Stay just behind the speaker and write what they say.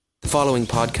following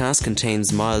podcast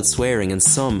contains mild swearing and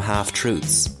some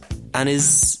half-truths. And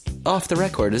is off the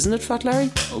record, isn't it, Fat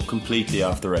Larry? Oh, completely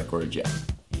off the record, yeah.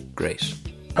 Great.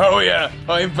 Oh yeah,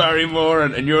 I'm Barry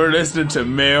Moran and you're listening to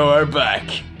Mayo Are Back.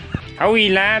 Howdy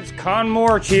lads, Con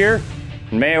Moore here.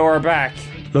 Mayo Are Back.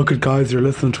 Look it guys, you're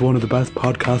listening to one of the best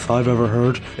podcasts I've ever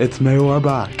heard. It's Mayo Are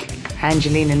Back.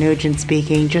 Angelina Nugent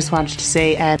speaking. Just wanted to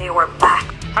say Mayo Are Back.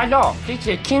 Hello, this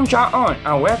is Kim Jong-un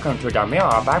and welcome to the Mayo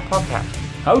Are Back podcast.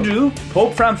 How do?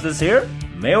 Pope Francis here.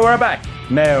 Mayo Are Back.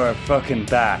 Mayo Are fucking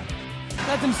back.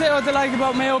 Let them say what they like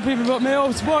about Mayo people, but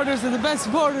Mayo supporters are the best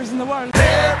supporters in the world.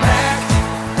 They're back.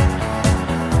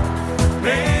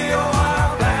 Mayo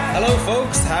Are Back. Hello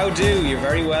folks, how do? You're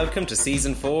very welcome to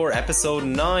Season 4, Episode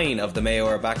 9 of the Mayo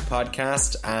Are Back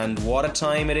podcast, and what a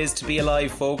time it is to be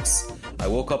alive, folks. I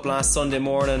woke up last Sunday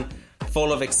morning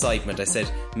full of excitement. I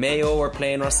said, Mayo are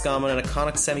playing Roscommon in a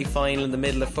Connacht semi-final in the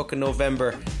middle of fucking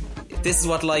November. If this is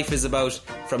what life is about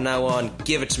from now on,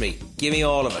 give it to me. Give me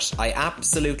all of it. I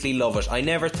absolutely love it. I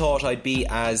never thought I'd be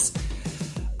as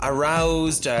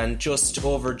aroused and just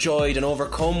overjoyed and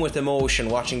overcome with emotion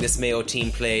watching this Mayo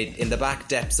team play in the back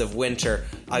depths of winter.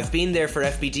 I've been there for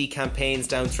FBD campaigns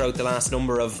down throughout the last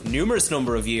numerous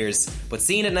number of years, but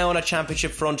seeing it now on a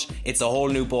championship front, it's a whole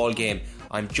new ball game.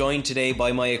 I'm joined today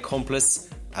by my accomplice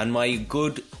and my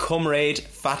good comrade,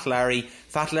 Fat Larry.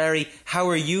 Fat Larry, how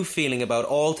are you feeling about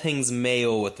all things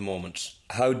Mayo at the moment?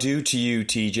 How do to you,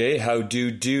 TJ? How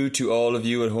do to all of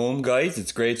you at home, guys?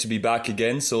 It's great to be back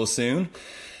again so soon.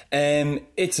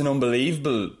 It's an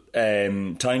unbelievable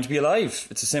time to be alive.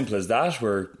 It's as simple as that.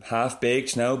 We're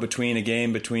half-baked now between a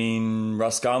game between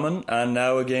Roscommon and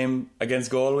now a game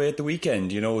against Galway at the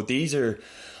weekend. You know, these are,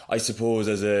 I suppose,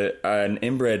 as an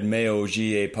inbred Mayo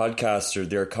GA podcaster,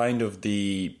 they're kind of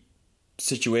the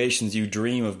situations you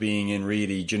dream of being in,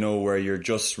 really, you know, where you're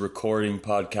just recording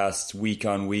podcasts week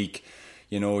on week.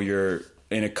 You know, you're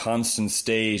in a constant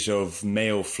state of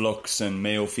Mayo flux and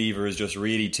Mayo fever is just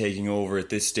really taking over at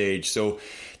this stage. So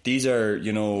these are,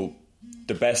 you know,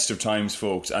 the best of times,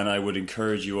 folks, and I would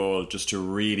encourage you all just to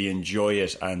really enjoy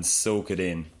it and soak it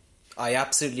in. I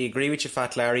absolutely agree with you,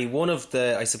 Fat Larry. One of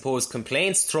the, I suppose,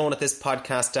 complaints thrown at this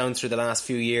podcast down through the last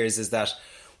few years is that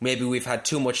maybe we've had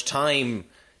too much time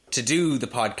to do the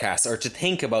podcast or to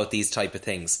think about these type of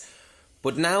things.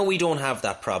 But now we don't have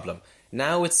that problem.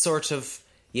 Now it's sort of,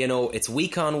 you know, it's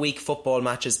week-on-week football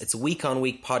matches, it's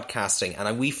week-on-week podcasting,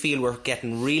 and we feel we're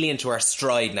getting really into our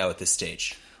stride now at this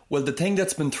stage. Well, the thing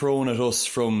that's been thrown at us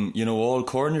from, you know, all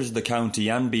corners of the county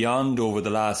and beyond over the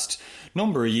last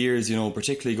number of years, you know,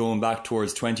 particularly going back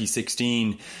towards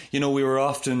 2016, you know, we were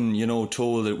often, you know,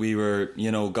 told that we were,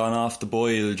 you know, gone off the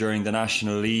boil during the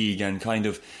National League and kind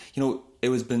of, you know, it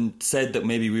was been said that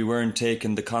maybe we weren't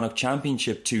taking the Connacht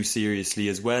Championship too seriously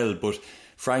as well. But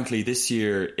frankly, this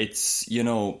year, it's, you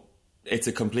know, it's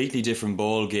a completely different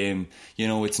ball game. You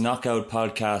know, it's knockout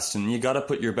podcasting. You got to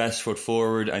put your best foot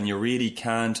forward and you really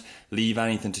can't leave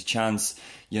anything to chance.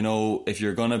 You know, if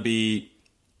you're going to be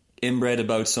inbred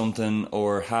about something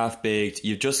or half-baked,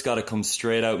 you've just got to come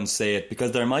straight out and say it,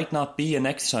 because there might not be a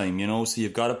next time, you know, so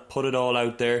you've got to put it all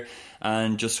out there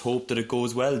and just hope that it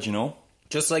goes well, you know.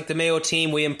 Just like the Mayo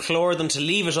team, we implore them to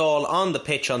leave it all on the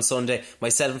pitch on Sunday.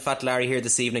 Myself and Fat Larry here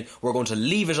this evening, we're going to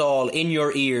leave it all in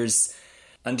your ears.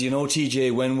 And you know,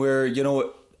 TJ, when we're, you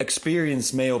know,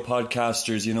 experienced Mayo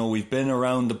podcasters, you know, we've been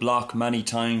around the block many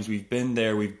times, we've been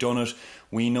there, we've done it,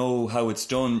 we know how it's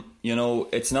done. You know,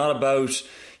 it's not about,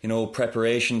 you know,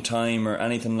 preparation time or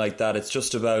anything like that. It's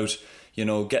just about, you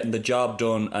know, getting the job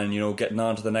done and, you know, getting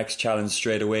on to the next challenge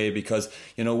straight away, because,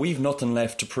 you know, we've nothing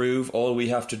left to prove. All we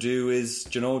have to do is,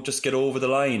 you know, just get over the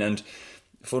line. And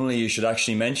funnily, you should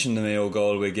actually mention the Mayo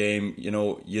Galway game. You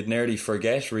know, you'd nearly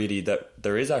forget really that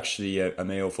there is actually a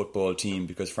Mayo football team,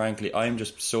 because frankly, I'm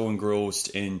just so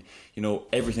engrossed in, you know,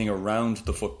 everything around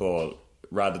the football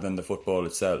rather than the football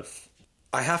itself.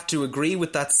 I have to agree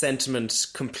with that sentiment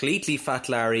completely, Fat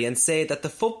Larry, and say that the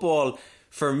football,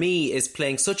 for me, is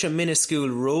playing such a minuscule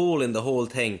role in the whole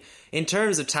thing. In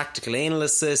terms of tactical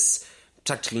analysis,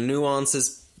 tactical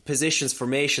nuances, positions,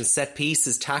 formations, set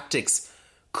pieces, tactics,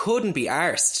 couldn't be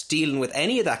arsed dealing with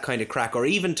any of that kind of crack or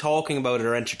even talking about it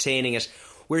or entertaining it.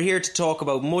 We're here to talk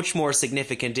about much more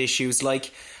significant issues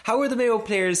like, how are the Mayo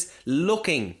players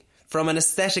looking from an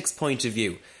aesthetics point of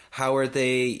view? How are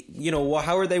they, you know,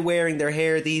 how are they wearing their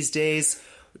hair these days?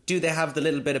 Do they have the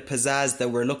little bit of pizzazz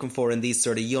that we're looking for in these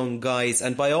sort of young guys?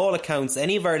 And by all accounts,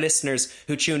 any of our listeners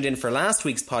who tuned in for last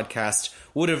week's podcast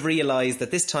would have realised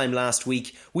that this time last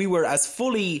week we were as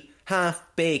fully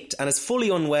half-baked and as fully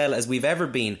unwell as we've ever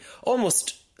been,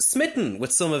 almost smitten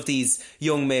with some of these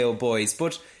young Mayo boys.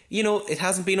 But you know, it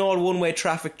hasn't been all one-way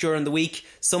traffic during the week.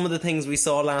 Some of the things we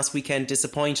saw last weekend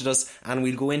disappointed us, and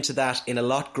we'll go into that in a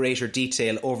lot greater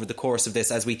detail over the course of this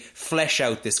as we flesh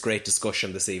out this great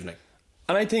discussion this evening.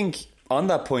 And I think on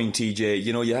that point, TJ,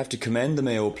 you know, you have to commend the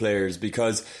Mayo players,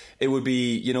 because it would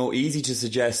be, you know, easy to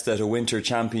suggest that a winter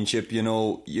championship, you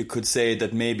know, you could say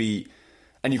that maybe,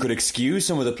 and you could excuse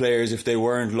some of the players if they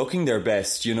weren't looking their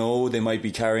best, you know, they might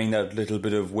be carrying that little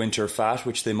bit of winter fat,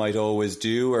 which they might always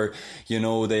do, or, you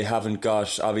know, they haven't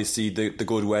got, obviously, the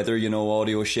good weather, you know,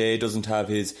 Audie O'Shea doesn't have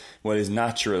his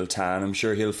natural tan. I'm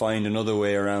sure he'll find another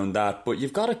way around that, but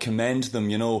you've got to commend them,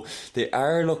 you know, they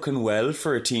are looking well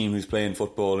for a team who's playing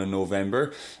football in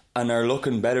November, and are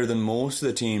looking better than most of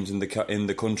the teams in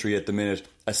the country at the minute,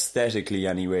 aesthetically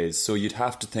anyways. So you'd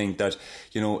have to think that,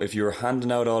 you know, if you're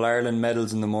handing out All-Ireland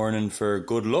medals in the morning for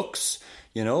good looks,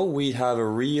 you know, we'd have a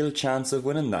real chance of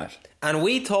winning that. And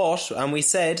we thought, and we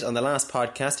said on the last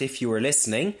podcast, if you were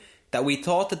listening, that we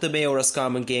thought that the Mayo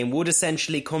Roscommon game would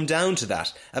essentially come down to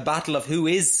that, a battle of who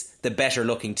is the better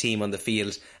looking team on the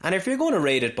field. And if you're going to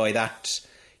rate it by that,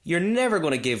 you're never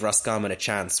going to give Roscommon a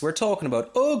chance. We're talking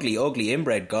about ugly, ugly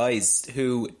inbred guys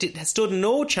who stood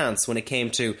no chance when it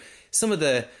came to some of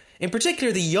the, in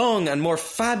particular, the young and more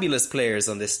fabulous players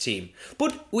on this team.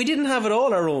 But we didn't have it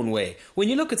all our own way. When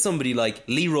you look at somebody like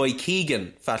Leroy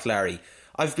Keegan, Fat Larry,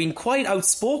 I've been quite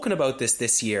outspoken about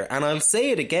this year, and I'll say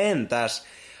it again, that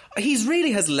he's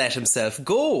really has let himself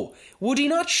go. Would he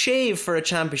not shave for a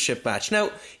championship match?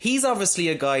 Now, he's obviously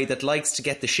a guy that likes to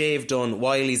get the shave done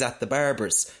while he's at the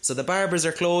barbers. So the barbers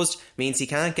are closed, means he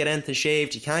can't get anything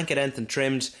shaved, he can't get anything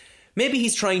trimmed. Maybe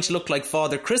he's trying to look like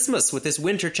Father Christmas with this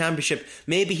winter championship.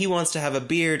 Maybe he wants to have a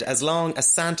beard as long as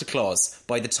Santa Claus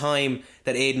by the time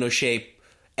that Aidan O'Shea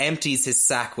empties his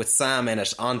sack with Sam in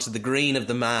it onto the green of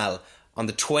the Mall on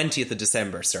the 20th of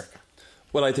December, sir.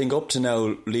 Well, I think up to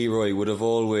now, Leroy would have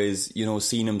always, you know,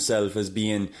 seen himself as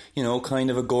being, you know, kind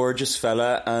of a gorgeous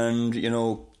fella and, you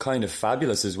know, kind of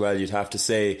fabulous as well, you'd have to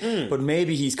say. But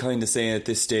maybe he's kind of saying at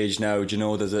this stage now, you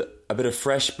know, there's a bit of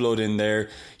fresh blood in there.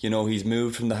 You know, he's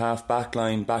moved from the half-back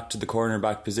line back to the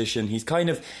cornerback position.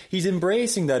 He's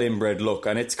embracing that inbred look,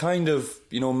 and it's kind of,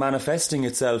 you know, manifesting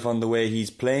itself on the way he's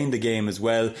playing the game as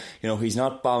well. You know, he's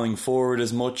not bowing forward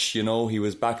as much. You know, he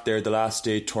was back there the last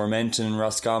day tormenting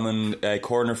Roscommon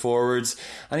corner forwards,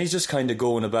 and he's just kind of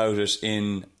going about it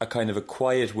in a kind of a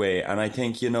quiet way. And I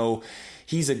think, you know,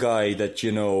 he's a guy that,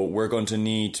 you know, we're going to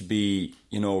need to be,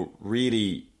 you know,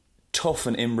 really tough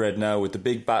and inbred now with the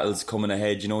big battles coming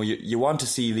ahead. You know, you want to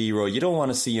see Leroy, you don't want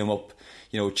to see him up,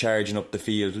 you know, charging up the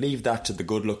field. Leave that to the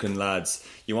good looking lads.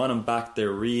 You want him back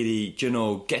there really, you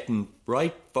know, getting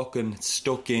right fucking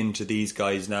stuck into these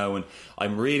guys now, and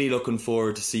I'm really looking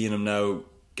forward to seeing him now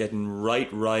getting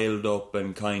right riled up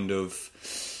and kind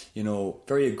of, you know,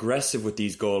 very aggressive with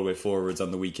these Galway forwards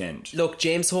on the weekend. Look,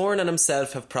 James Horan and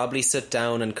himself have probably sat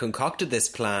down and concocted this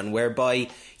plan whereby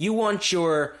you want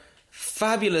your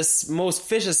fabulous, most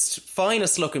fittest,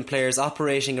 finest looking players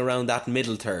operating around that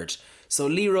middle third. So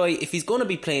Leroy, if he's going to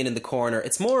be playing in the corner,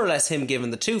 it's more or less him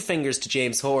giving the two fingers to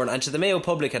James Horan and to the Mayo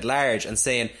public at large and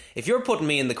saying, if you're putting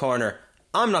me in the corner,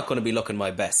 I'm not going to be looking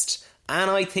my best. And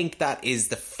I think that is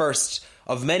the first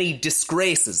of many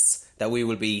disgraces that we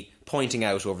will be pointing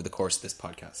out over the course of this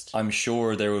podcast. I'm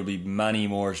sure there will be many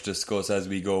more to discuss as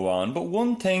we go on, but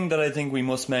one thing that I think we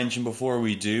must mention before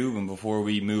we do, and before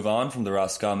we move on from the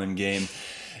Roscommon game,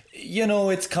 you know,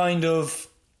 it's kind of,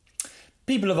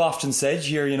 people have often said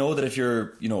here, you know, that if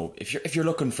you're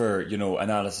looking for, you know,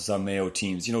 analysis on Mayo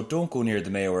teams, you know, don't go near the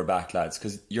Mayo or back lads,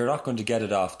 because you're not going to get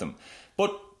it off them.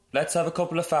 But let's have a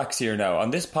couple of facts here now.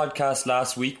 On this podcast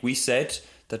last week, we said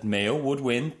that Mayo would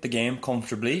win the game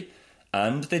comfortably,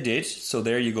 and they did. So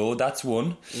there you go, that's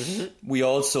one. We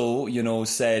also, you know,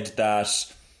 said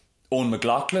that Owen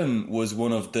McLaughlin was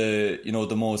one of the, you know,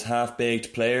 the most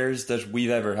half-baked players that we've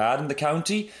ever had in the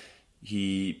county.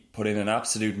 He put in an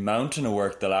absolute mountain of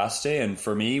work the last day, and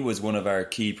for me was one of our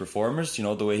key performers. You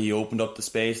know, the way he opened up the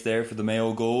space there for the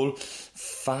Mayo goal,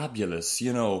 fabulous,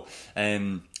 you know.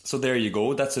 So there you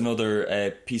go, that's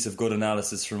another piece of good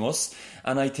analysis from us.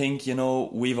 And I think, you know,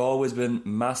 we've always been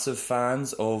massive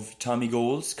fans of Tommy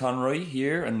Goals, Conroy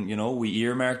here, and, you know, we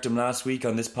earmarked him last week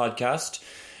on this podcast.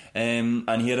 And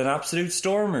he had an absolute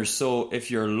stormer. So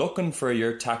if you're looking for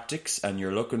your tactics and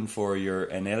you're looking for your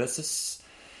analysis,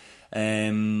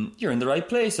 you're in the right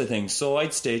place, I think. So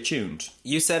I'd stay tuned.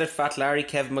 You said it, Fat Larry.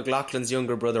 Kevin McLaughlin's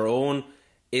younger brother Owen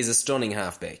is a stunning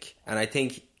halfback, and I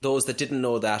think those that didn't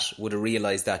know that would have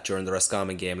realised that during the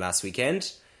Roscommon game last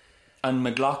weekend. And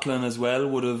McLaughlin as well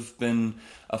would have been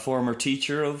a former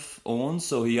teacher of Owen,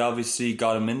 so he obviously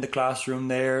got him in the classroom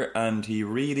there, and he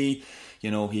really,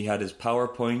 You know, he had his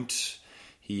PowerPoint,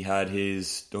 he had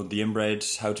his the inbred,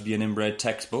 how to be an inbred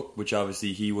textbook, which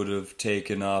obviously he would have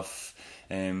taken off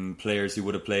players who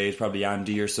would have played, probably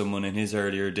Andy or someone in his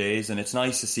earlier days. And it's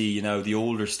nice to see, you know, the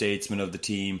older statesmen of the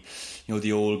team, you know,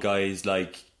 the old guys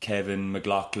like Kevin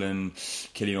McLaughlin,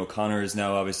 Cillian O'Connor is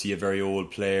now obviously a very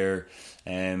old player.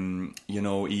 You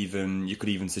know, even you could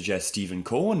even suggest Stephen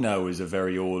Cohen now is a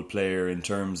very old player in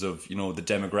terms of, you know, the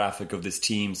demographic of this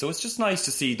team. So it's just nice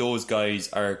to see those guys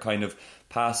are kind of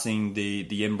passing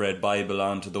the inbred Bible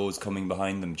on to those coming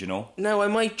behind them, do you know? Now, I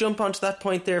might jump onto that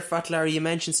point there, Fat Larry. You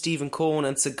mentioned Stephen Cohen,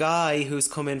 and it's a guy who's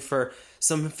come in for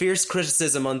some fierce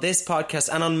criticism on this podcast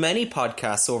and on many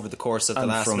podcasts over the course of the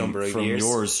last number of years. From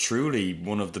yours truly,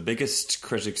 one of the biggest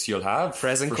critics you'll have.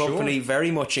 Present company, sure.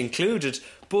 Very much included.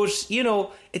 But, you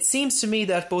know, it seems to me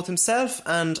that both himself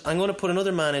and, I'm going to put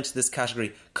another man into this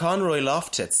category, Conroy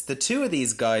Loftus, the two of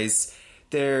these guys,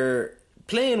 they're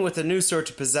playing with a new sort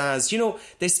of pizzazz. You know,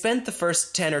 they spent the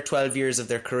first 10 or 12 years of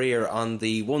their career on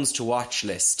the ones to watch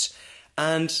list.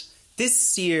 And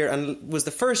this year was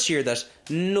the first year that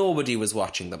nobody was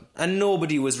watching them and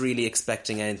nobody was really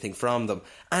expecting anything from them.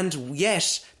 And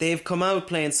yet they've come out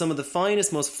playing some of the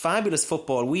finest, most fabulous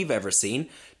football we've ever seen.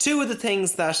 Two of the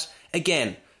things that,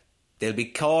 again, they'll be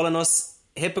calling us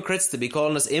hypocrites, they'll be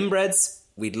calling us inbreds.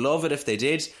 We'd love it if they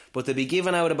did, but they'll be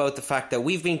giving out about the fact that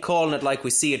we've been calling it like we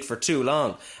see it for too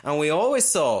long. And we always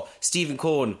saw Stephen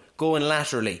Cohen going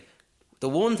laterally. The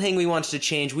one thing we wanted to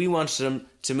change, we wanted him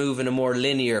to move in a more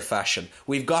linear fashion.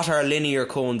 We've got our linear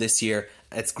Cohen this year.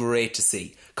 It's great to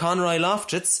see. Conroy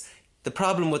Loftus, the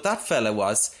problem with that fella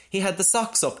was he had the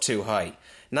socks up too high.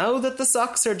 Now that the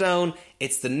socks are down,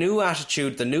 it's the new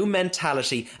attitude, the new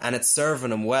mentality, and it's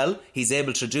serving him well. He's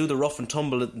able to do the rough and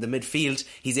tumble in the midfield.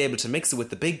 He's able to mix it with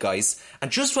the big guys. And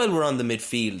just while we're on the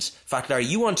midfield, Fat Larry,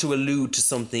 you want to allude to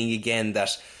something again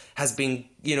that has been,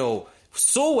 you know,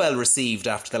 so well received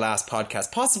after the last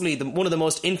podcast. Possibly one of the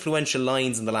most influential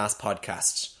lines in the last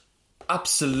podcast.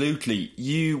 Absolutely.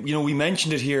 You know, we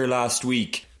mentioned it here last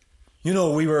week. You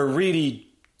know, we were really...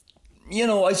 You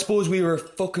know, I suppose we were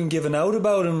fucking giving out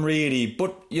about him, really.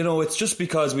 But, you know, it's just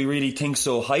because we really think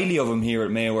so highly of him here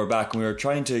at Mayo We're Back. And we were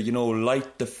trying to, you know,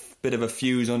 light the bit of a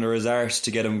fuse under his arse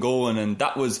to get him going. And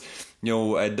that was, you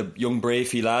know, the young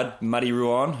Brafey lad, Matty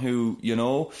Ruan, who, you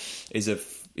know, he's a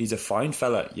fine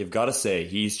fella, you've got to say.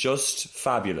 He's just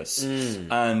fabulous.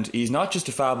 And he's not just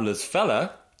a fabulous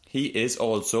fella, he is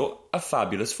also a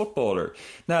fabulous footballer.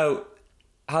 Now,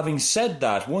 having said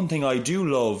that, one thing I do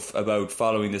love about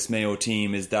following this Mayo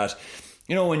team is that,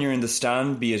 you know, when you're in the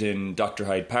stand, be it in Dr.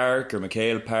 Hyde Park or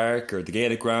McHale Park or the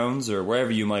Gaelic Grounds or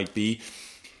wherever you might be,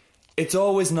 it's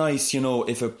always nice, you know,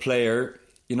 if a player,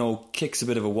 you know, kicks a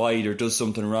bit of a wide or does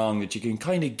something wrong, that you can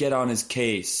kind of get on his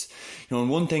case. You know,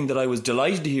 and one thing that I was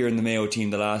delighted to hear in the Mayo team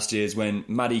the last day is when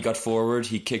Matty got forward,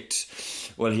 he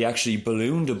actually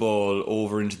ballooned a ball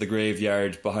over into the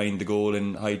graveyard behind the goal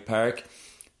in Hyde Park.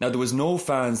 Now, there was no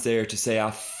fans there to say,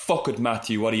 fuck it,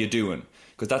 Matthew, what are you doing?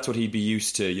 Because that's what he'd be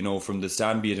used to, you know, from the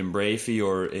stand, be it in Brafey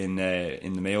or in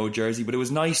the Mayo jersey. But it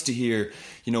was nice to hear,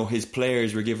 you know, his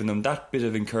players were giving them that bit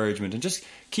of encouragement and just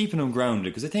keeping them grounded,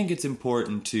 because I think it's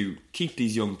important to keep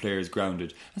these young players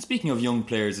grounded. And speaking of young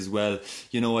players as well,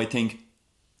 you know, I think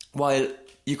while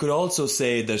you could also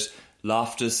say that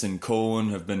Loftus and Cohen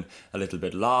have been a little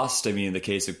bit lost, I mean, in the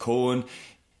case of Cohen,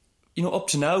 you know, up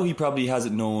to now, he probably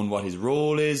hasn't known what his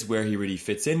role is, where he really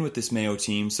fits in with this Mayo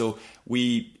team. So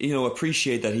we, you know,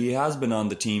 appreciate that he has been on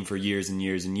the team for years and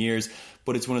years and years.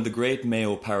 But it's one of the great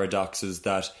Mayo paradoxes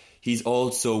that he's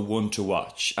also one to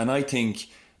watch. And I think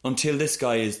until this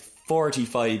guy is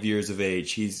 45 years of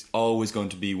age, he's always going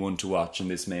to be one to watch in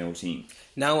this Mayo team.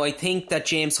 Now, I think that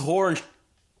James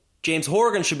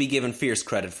Horgan should be given fierce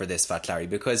credit for this, Fat Larry,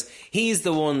 because he's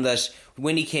the one that,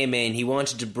 when he came in, he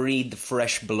wanted to breed the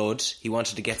fresh blood. He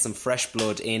wanted to get some fresh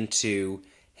blood into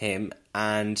him,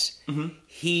 and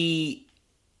he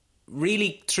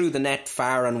really threw the net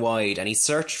far and wide, and he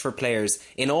searched for players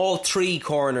in all three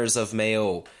corners of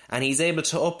Mayo, and he's able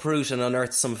to uproot and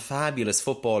unearth some fabulous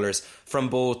footballers from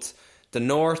both the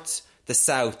north, the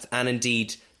south, and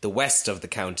indeed the west of the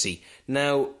county.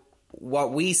 Now,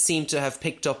 what we seem to have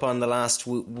picked up on the last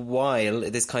while,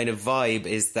 this kind of vibe,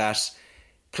 is that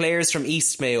players from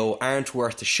East Mayo aren't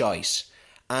worth a shite.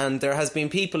 And there has been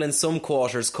people in some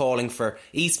quarters calling for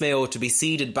East Mayo to be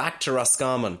ceded back to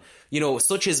Roscommon. You know,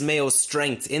 such is Mayo's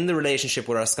strength in the relationship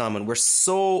with Roscommon. We're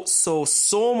so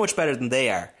much better than they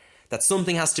are, that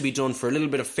something has to be done for a little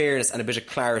bit of fairness and a bit of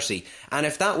clarity. And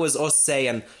if that was us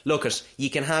saying, look it, you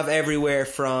can have everywhere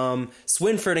from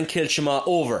Swinford and Kilchima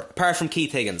over, apart from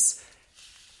Keith Higgins,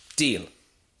 deal.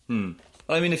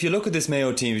 I mean, if you look at this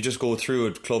Mayo team, you just go through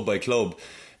it club by club.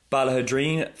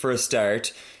 Ballahadreen, for a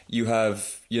start, you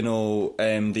have,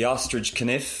 the Ostrich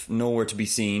Caniff, nowhere to be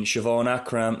seen. Siobhan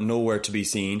Akram, nowhere to be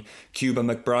seen. Cuba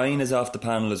McBride is off the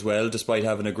panel as well, despite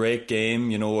having a great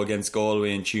game, against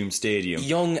Galway in Tuam Stadium.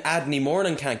 Young Adney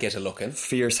Mornan can't get a look in.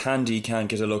 Fierce Handy can't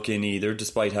get a look in either,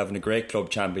 despite having a great club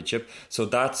championship. So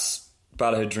that's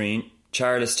Ballahadreen.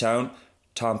 Charlestown,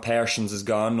 Tom Persons is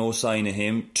gone, no sign of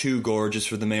him. Too gorgeous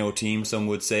for the Mayo team, some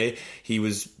would say. He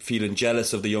was feeling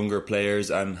jealous of the younger players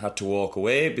and had to walk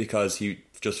away because he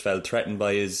just felt threatened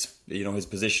by his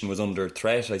position was under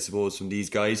threat, I suppose, from these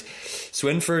guys.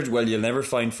 Swinford, well, you'll never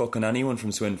find fucking anyone from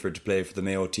Swinford to play for the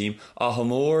Mayo team.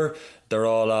 Ahamore, they're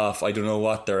all off, I don't know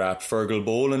what they're at. Fergal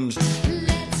Boland.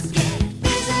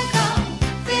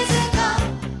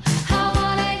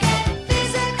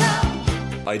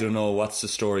 I don't know what's the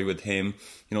story with him.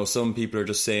 Some people are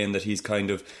just saying that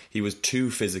he was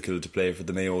too physical to play for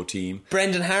the Mayo team.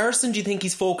 Brendan Harrison, do you think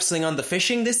he's focusing on the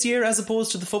fishing this year as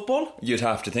opposed to the football? You'd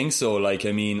have to think so.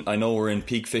 I know we're in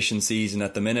peak fishing season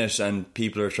at the minute and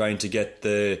people are trying to get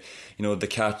the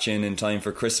catch in time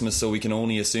for Christmas, so we can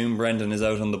only assume Brendan is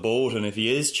out on the boat, and if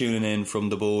he is tuning in from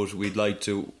the boat, we'd like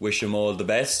to wish him all the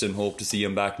best and hope to see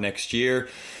him back next year.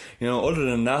 Other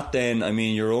than that then,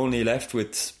 you're only left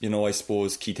with, I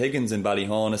suppose, Keith Higgins in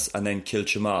Ballyhaunis and then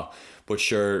Kilchama. But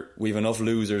sure, we've enough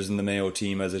losers in the Mayo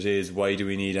team as it is. Why do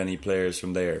we need any players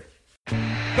from there?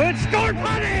 Good score,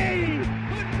 Paddy!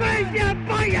 Good ya,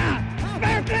 boya!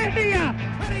 Fair play to ya!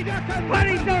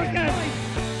 Paddy Durkin!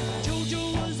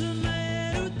 Jojo was a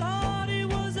man who thought he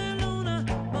was a loner,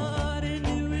 but he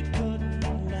knew it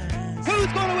couldn't last.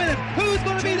 Who's going to win it? Who's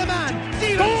going to be the man?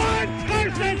 Stevens! Go on,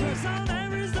 Scarson!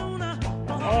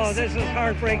 Oh, this is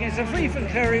heartbreaking. It's a free from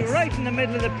Kerry right in the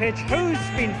middle of the pitch. Who's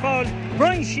been fouled?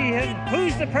 Brian Sheehan.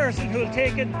 Who's the person who'll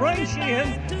take it? Brian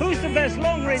Sheehan. Who's the best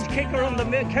long-range kicker on the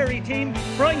Kerry team?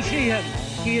 Brian Sheehan.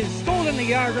 He has stolen a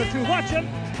yard or two. Watch him.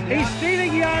 He's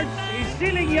stealing yards.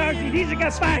 He needs to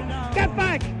get back. Get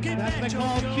back. That's the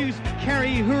call. Cute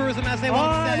Kerry hoorism, as they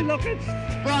once said. Look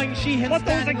at Brian Sheehan. Put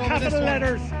those in capital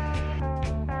letters.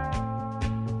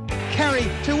 Kerry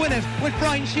to win it with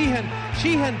Brian Sheehan.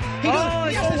 Sheehan, he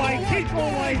does. Yes, go wide.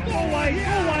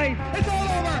 It's all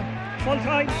over. Full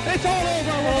time. It's all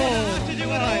over. We're going to have to do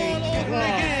it all over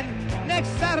again next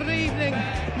Saturday evening.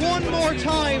 One more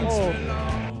time.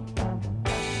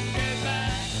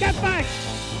 Get back.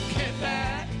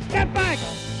 Get back.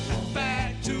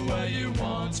 Back to where you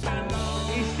once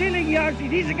belonged. He's stealing yards. He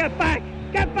needs to get back.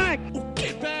 Get back.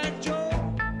 Get back, Joe.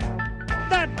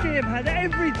 That game had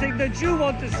everything that you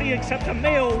want to see except a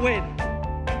Mayo win.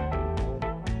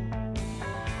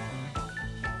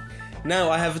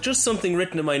 Now, I have just something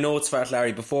written in my notes for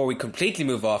Larry before we completely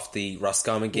move off the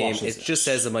Roscommon game. It just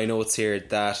says in my notes here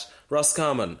that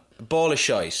Roscommon, ball of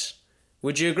shite.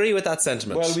 Would you agree with that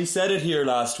sentiment? Well, we said it here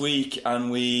last week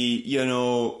and we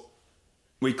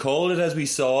called it as we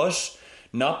saw it,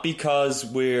 not because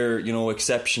we're,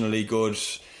 exceptionally good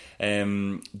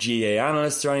GA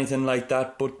analysts or anything like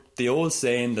that, but the old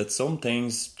saying that some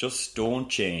things just don't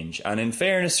change. And in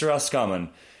fairness to Roscommon,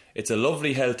 it's a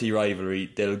lovely, healthy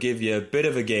rivalry. They'll give you a bit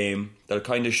of a game. They'll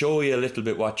kind of show you a little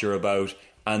bit what you're about.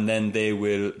 And then they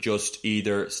will just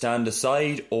either stand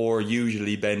aside or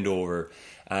usually bend over.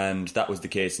 And that was the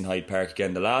case in Hyde Park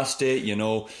again the last day.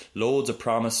 Loads of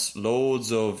promise,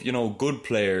 loads of, good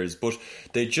players. But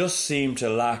they just seem to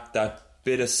lack that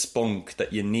bit of spunk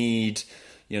that you need,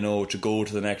 to go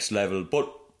to the next level.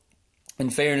 But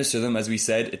in fairness to them, as we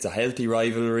said, it's a healthy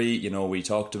rivalry. We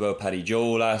talked about Paddy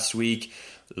Joe last week.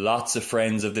 Lots of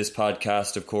friends of this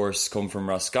podcast, of course, come from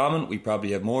Roscommon. We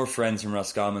probably have more friends from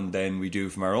Roscommon than we do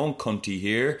from our own cunty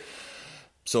here.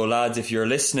 So, lads, if you're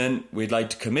listening, we'd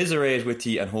like to commiserate with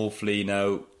you, and hopefully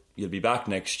now you'll be back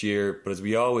next year. But as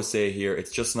we always say here,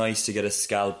 it's just nice to get a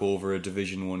scalp over a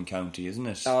Division 1 county, isn't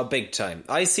it? Oh, big time.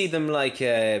 I see them like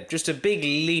just a big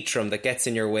leitrim that gets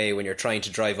in your way when you're trying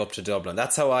to drive up to Dublin.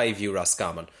 That's how I view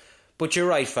Roscommon. But you're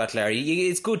right, Fat Larry.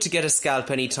 It's good to get a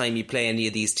scalp any time you play any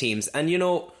of these teams. And,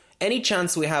 any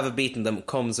chance we have of beating them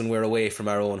comes when we're away from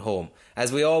our own home.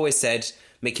 As we always said,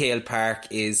 McHale Park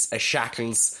is a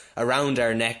shackles around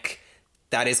our neck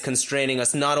that is constraining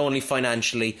us not only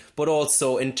financially, but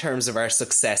also in terms of our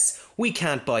success. We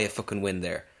can't buy a fucking win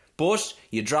there. But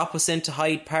you drop us into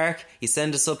Hyde Park, you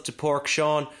send us up to Pork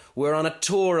Sean, we're on a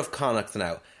tour of Connacht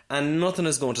now, and nothing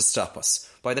is going to stop us.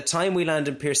 By the time we land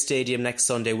in Pearse Stadium next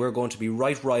Sunday, we're going to be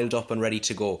right riled up and ready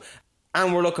to go.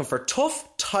 And we're looking for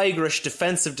tough, tigerish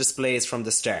defensive displays from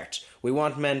the start. We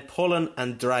want men pulling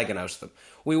and dragging out of them.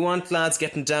 We want lads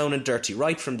getting down and dirty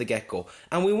right from the get-go.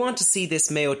 And we want to see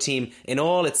this Mayo team in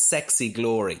all its sexy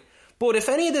glory. But if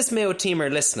any of this Mayo team are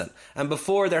listening, and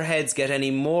before their heads get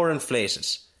any more inflated,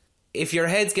 if your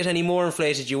heads get any more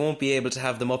inflated, you won't be able to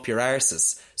have them up your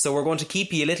arses. So we're going to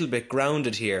keep you a little bit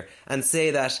grounded here and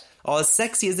say that, as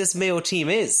sexy as this Mayo team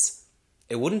is,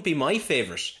 it wouldn't be my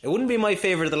favourite. It wouldn't be my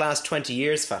favourite of the last 20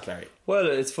 years, Fat Larry. Well,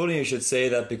 it's funny you should say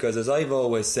that, because as I've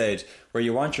always said, where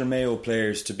you want your Mayo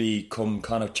players to be come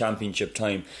kind of championship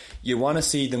time, you want to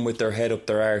see them with their head up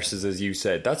their arses, as you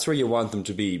said. That's where you want them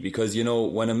to be, because, you know,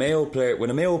 when a Mayo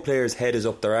player's head is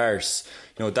up their arse,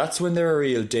 you know, that's when they're a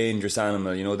real dangerous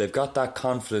animal. You know, they've got that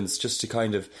confidence just to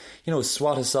kind of, you know,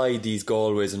 swat aside these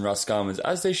Galways and Roscommons,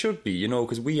 as they should be, you know,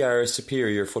 because we are a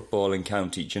superior footballing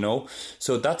county, you know.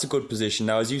 So that's a good position.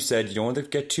 Now, as you said, you don't want to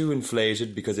get too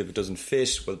inflated, because if it doesn't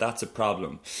fit, well, that's a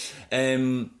problem.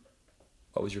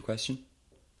 What was your question?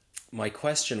 My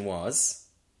question was,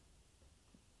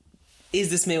 is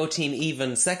this Mayo team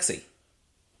even sexy?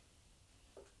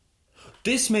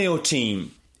 This Mayo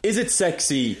team, is it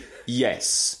sexy?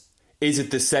 Yes. Is it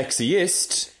the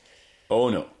sexiest? Oh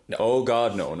no. Oh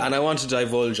God, no. And I want to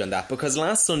divulge on that, because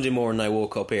last Sunday morning I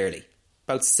woke up early,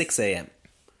 about 6 a.m,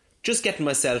 just getting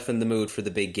myself in the mood for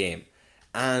the big game.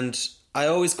 And I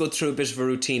always go through a bit of a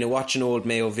routine of watching old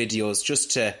Mayo videos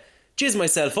just to jizz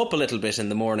myself up a little bit in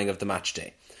the morning of the match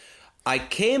day. I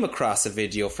came across a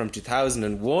video from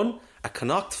 2001, a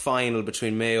Connacht final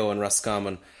between Mayo and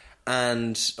Roscommon,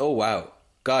 and oh wow,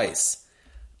 guys,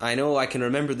 I know I can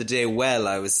remember the day well.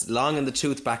 I was long in the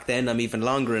tooth back then, I'm even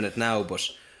longer in it now, but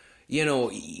you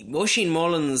know, Oisin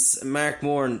Mullins, Mark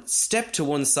Moran, step to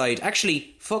one side.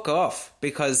 Actually, fuck off,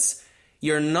 because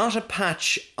you're not a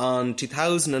patch on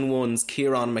 2001's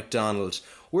Kieran MacDonald.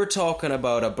 We're talking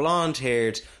about a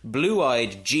blonde-haired,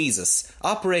 blue-eyed Jesus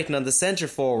operating on the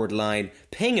centre-forward line,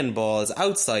 pinging balls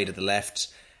outside of the left.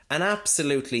 An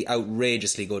absolutely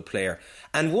outrageously good player.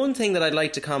 And one thing that I'd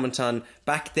like to comment on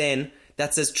back then,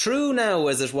 that's as true now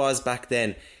as it was back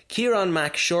then, Kieran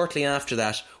Mack, shortly after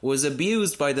that, was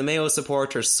abused by the Mayo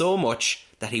supporters so much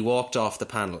that he walked off the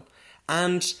panel.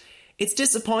 And it's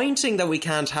disappointing that we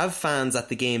can't have fans at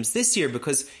the games this year,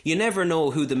 because you never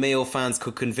know who the Mayo fans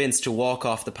could convince to walk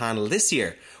off the panel this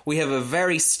year. We have a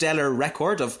very stellar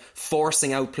record of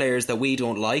forcing out players that we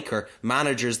don't like, or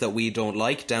managers that we don't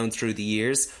like, down through the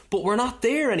years, but we're not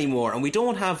there anymore and we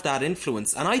don't have that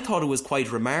influence. And I thought it was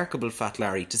quite remarkable, Fat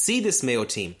Larry, to see this Mayo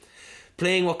team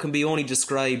playing what can be only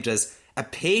described as a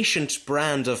patient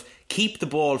brand of keep the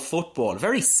ball football,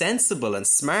 very sensible and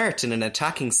smart in an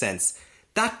attacking sense.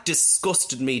 That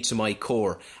disgusted me to my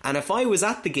core. And if I was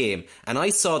at the game and I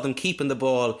saw them keeping the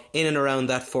ball in and around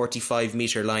that 45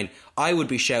 metre line, I would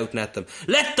be shouting at them,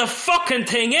 "Let the fucking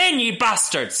thing in, ye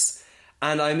bastards!"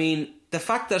 And I mean, the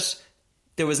fact that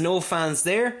there was no fans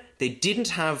there, they didn't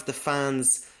have the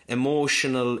fans'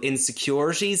 emotional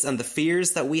insecurities and the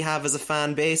fears that we have as a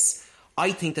fan base,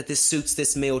 I think that this suits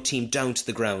this Mayo team down to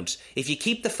the ground. If you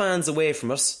keep the fans away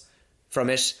from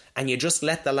it, and you just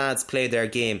let the lads play their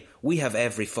game, we have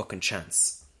every fucking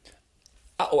chance.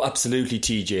 Oh, absolutely,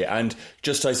 TJ. And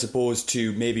just, I suppose,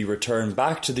 to maybe return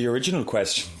back to the original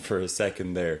question for a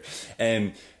second there.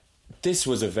 This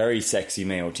was a very sexy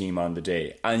Mayo team on the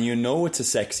day. And you know it's a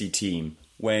sexy team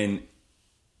when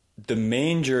the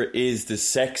Manger is the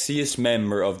sexiest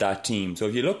member of that team. So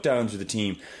if you look down to the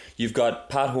team, you've got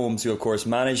Pat Holmes, who of course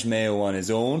managed Mayo on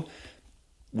his own.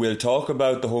 We'll talk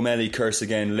about the Homelli curse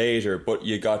again later, but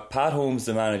you got Pat Holmes,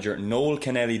 the manager, Noel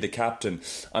Kennelly, the captain.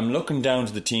 I'm looking down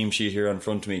to the team sheet here in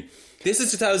front of me. This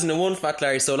is 2001, Fat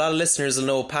Larry, so a lot of listeners will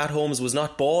know Pat Holmes was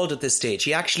not bald at this stage.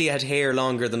 He actually had hair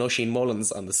longer than Oisin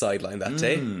Mullins on the sideline that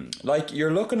day. Like,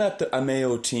 you're looking at a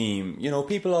Mayo team, you know,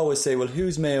 people always say, well,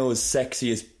 who's Mayo's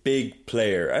sexiest big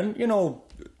player? And, you know,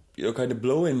 kind of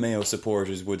blow-in Mayo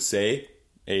supporters would say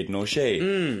Aidan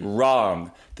O'Shea.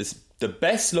 Wrong. The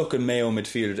best looking Mayo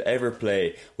midfielder to ever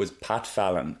play was Pat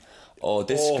Fallon. Oh,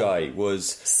 this guy was...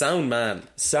 Sound man.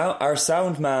 Our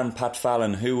sound man, Pat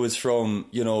Fallon, who was from,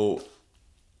 you know,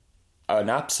 an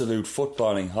absolute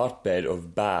footballing hotbed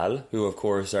of Bal, who of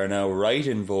course are now right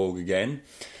in vogue again.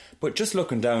 But just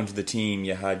looking down to the team,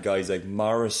 you had guys like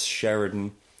Maurice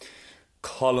Sheridan,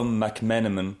 Colm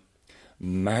McMenamin,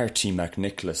 Marty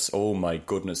McNicholas. Oh my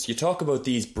goodness. You talk about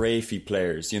these Brafey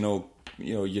players, you know,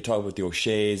 you talk about the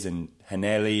O'Sheas and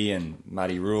Hanelli and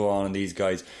Matty Ruan and these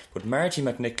guys, but Marty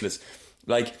McNicholas,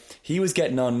 like, he was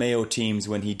getting on Mayo teams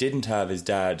when he didn't have his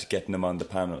dad getting him on the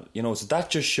panel, you know, so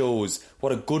that just shows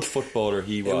what a good footballer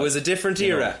he was. It was a different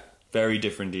era. Very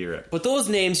different era. But those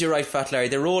names, you're right, Fat Larry,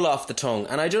 they roll off the tongue.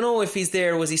 And I don't know if he's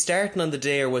there, was he starting on the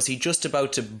day or was he just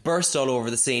about to burst all over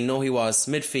the scene? No, he was.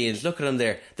 Midfield, look at him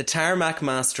there. The tarmac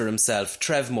master himself,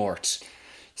 Trev Mort.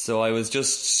 So I was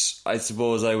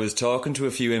talking to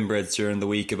a few inbreds during the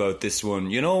week about this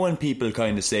one. You know when people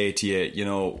kind of say to you, you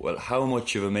know, well, how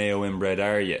much of a Mayo inbred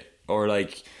are you? Or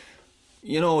like,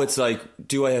 you know, it's like,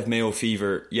 do I have Mayo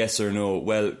fever? Yes or no?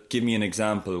 Well, give me an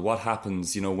example. What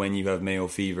happens, you know, when you have Mayo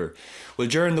fever? Well,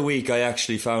 during the week, I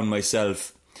actually found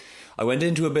myself, I went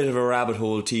into a bit of a rabbit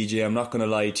hole, TJ, I'm not going to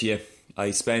lie to you.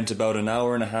 I spent about an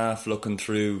hour and a half looking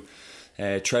through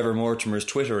Trevor Mortimer's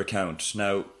Twitter account.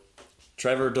 Now,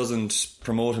 Trevor doesn't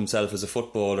promote himself as a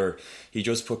footballer. He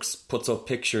just puts up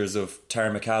pictures of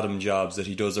tarmac Adam jobs that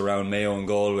he does around Mayo and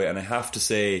Galway, and I have to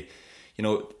say, you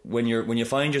know, when you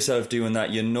find yourself doing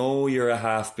that, you know you're a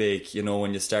half-bake, you know,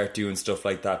 when you start doing stuff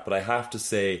like that. But I have to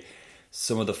say,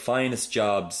 some of the finest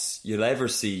jobs you'll ever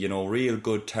see, you know, real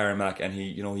good tarmac, and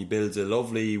he builds a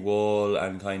lovely wall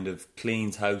and kind of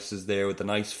cleans houses there with a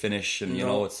nice finish, and, you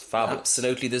know, it's fabulous.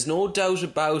 Absolutely. There's no doubt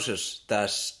about it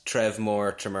that Trev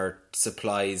Mortimer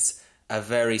supplies a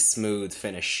very smooth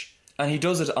finish. And he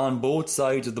does it on both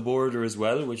sides of the border as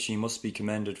well, which he must be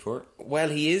commended for. Well,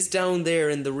 he is down there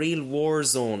in the real war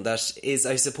zone. That is,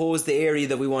 I suppose, the area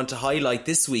that we want to highlight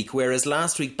this week. Whereas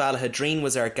last week Ballahadreen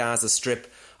was our Gaza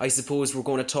Strip, I suppose we're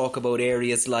going to talk about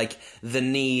areas like the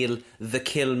Neil, the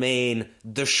Kilmaine,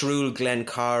 the Shrule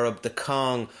Glencorrib, the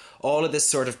Cong, all of this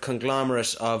sort of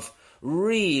conglomerate of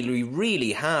really,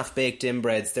 really half-baked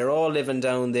inbreds. They're all living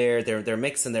down there, they're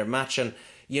mixing, they're matching.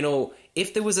 You know,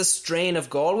 if there was a strain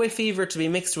of Galway fever to be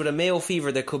mixed with a Mayo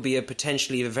fever, there could be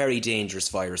potentially a very dangerous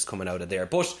virus coming out of there.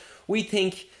 But we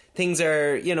think things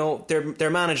are, you know, they're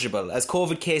manageable. As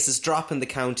COVID cases drop in the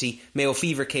county, Mayo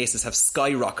fever cases have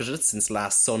skyrocketed since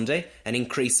last Sunday, an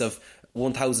increase of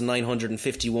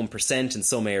 1,951% in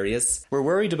some areas. We're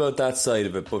worried about that side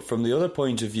of it, but from the other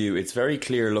point of view, it's very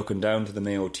clear looking down to the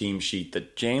Mayo team sheet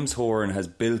that James Horan has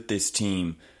built this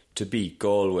team to beat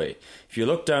Galway. If you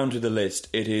look down to the list,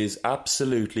 it is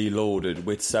absolutely loaded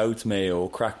with South Mayo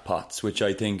crackpots, which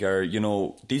I think are, you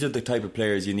know, these are the type of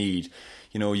players you need.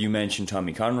 You know, you mentioned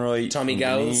Tommy Conroy, Tommy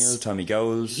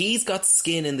Gowles. He's got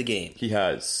skin in the game. He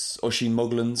has. Oisin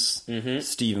Muglins,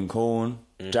 Stephen Cohen,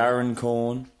 Darren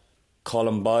Cohen,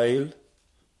 Colin Boyle.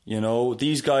 You know,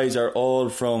 these guys are all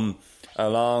from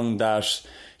along that,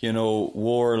 you know,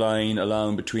 war line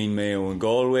along between Mayo and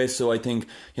Galway. So I think,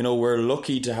 you know, we're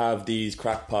lucky to have these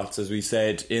crackpots, as we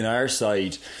said, in our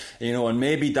side. You know, and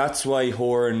maybe that's why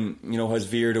Horan, you know, has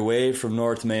veered away from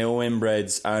North Mayo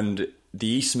inbreds and the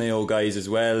East Mayo guys as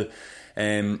well.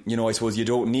 You know, I suppose you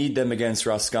don't need them against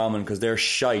Roscommon because they're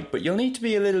shite, but you'll need to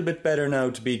be a little bit better now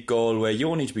to beat Galway. You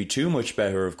won't need to be too much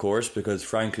better, of course, because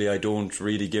frankly I don't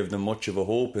really give them much of a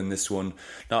hope in this one,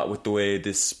 not with the way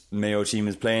this Mayo team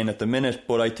is playing at the minute.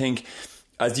 But I think,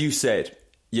 as you said,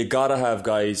 you gotta have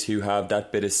guys who have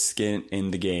that bit of skin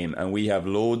in the game, and we have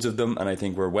loads of them, and I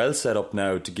think we're well set up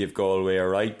now to give Galway a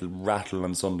right rattle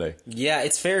on Sunday. Yeah,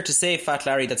 it's fair to say, Fat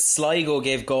Larry, that Sligo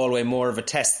gave Galway more of a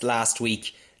test last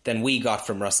week than we got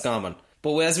from Roscommon.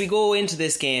 But as we go into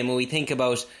this game and we think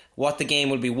about what the game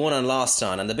will be won and lost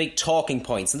on, and the big talking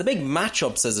points and the big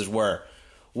matchups, as it were,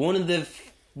 one of the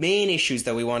main issues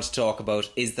that we want to talk about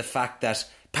is the fact that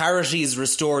parity is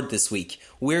restored this week.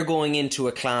 We're going into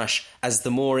a clash as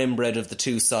the more inbred of the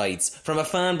two sides, from a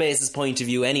fan base's point of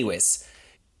view anyways.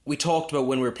 We talked about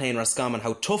when we were playing Roscommon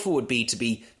how tough it would be to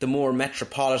be the more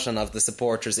metropolitan of the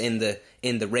supporters in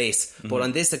the race. Mm-hmm. But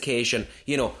on this occasion,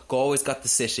 you know, Galway's got the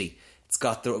city, it's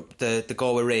got the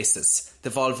Galway races, the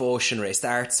Volvo Ocean Race, the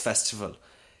Arts Festival.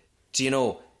 Do you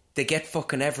know, they get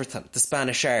fucking everything. The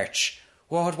Spanish Arch.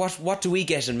 What do we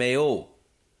get in Mayo?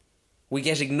 We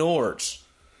get ignored.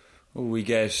 We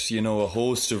get, you know, a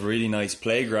host of really nice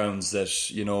playgrounds that,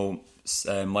 you know,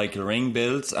 Michael Ring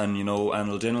builds, and, you know,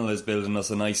 Anil Dinnell is building us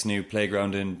a nice new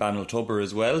playground in Banaltubber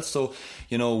as well. So,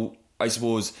 you know, I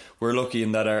suppose we're lucky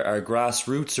in that our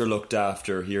grassroots are looked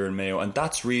after here in Mayo, and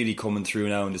that's really coming through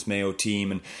now in this Mayo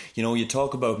team. And, you know, you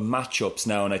talk about matchups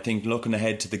now, and I think looking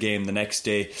ahead to the game the next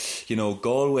day, you know,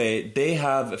 Galway, they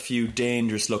have a few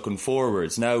dangerous looking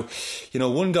forwards. Now, you know,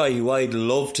 one guy who I'd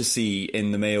love to see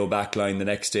in the Mayo backline the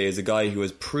next day is a guy who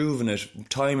has proven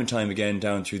it time and time again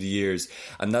down through the years,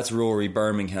 and that's Rory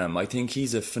Birmingham. I think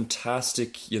he's a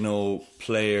fantastic, you know,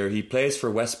 player. He plays for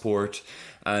Westport,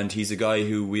 and he's a guy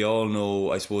who we all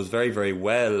know, I suppose, very, very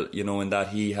well, you know, in that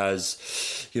he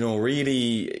has, you know,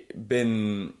 really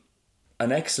been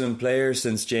an excellent player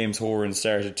since James Horan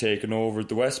started taking over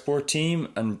the Westport team,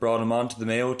 and brought him onto the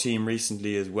Mayo team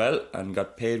recently as well, and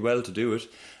got paid well to do it.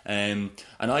 And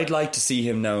I'd like to see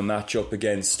him now match up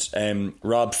against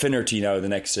Rob Finnerty now the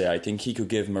next day. I think he could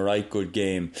give him a right good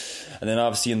game. And then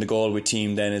obviously in the Galway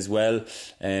team then as well,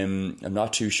 I'm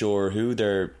not too sure who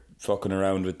they're fucking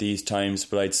around with these times,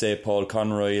 but I'd say Paul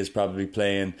Conroy is probably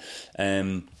playing.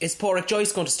 Is Pádraig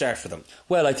Joyce going to start for them?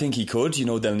 Well, I think he could.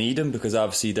 They'll need him, because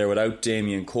obviously they're without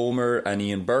Damien Comer and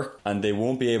Ian Burke, and they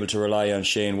won't be able to rely on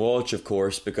Shane Walsh, of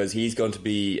course, because he's going to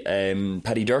be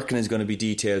Paddy Durkin is going to be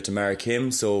detailed to mark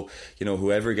him. So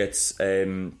whoever gets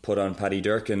put on Paddy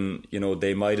Durkin,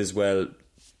 they might as well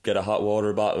get a hot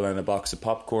water bottle and a box of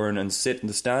popcorn and sit in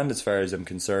the stand, as far as I'm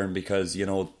concerned, because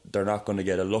they're not going to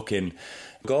get a look in.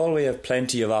 Galway have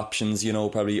plenty of options,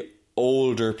 probably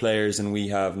older players than we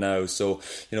have now. So,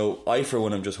 I for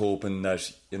one am just hoping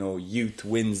that, youth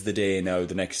wins the day now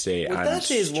the next day. Well, and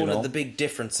that is one of the big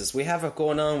differences. We have it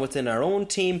going on within our own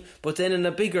team, but then in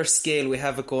a bigger scale we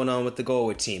have it going on with the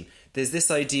Galway team. There's this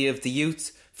idea of the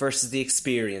youth versus the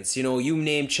experience. You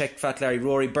name check Fat Larry,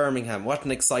 Rory Birmingham. What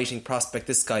an exciting prospect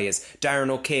this guy is. Darren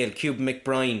O'Cale, Cuban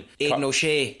McBride, Aidan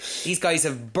O'Shea. These guys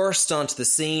have burst onto the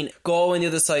scene. Galway on the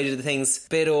other side of the things,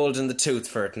 bit old in the tooth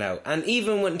for it now. And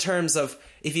even in terms of,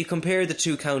 if you compare the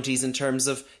two counties in terms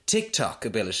of TikTok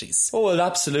abilities. Oh, well,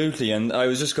 absolutely. And I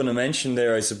was just going to mention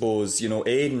there, I suppose,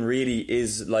 Aidan really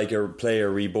is like a player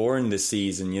reborn this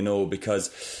season,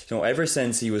 because, ever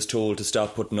since he was told to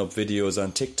stop putting up videos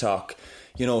on TikTok,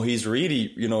 he's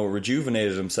really,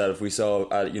 rejuvenated himself. We saw,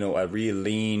 a real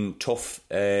lean, tough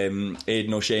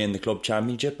Aidan O'Shea in the club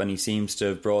championship, and he seems to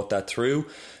have brought that through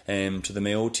to the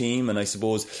Mayo team. And I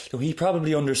suppose he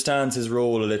probably understands his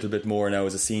role a little bit more now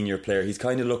as a senior player. He's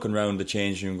kind of looking around the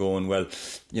changing room going, well,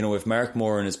 if Mark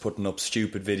Moran is putting up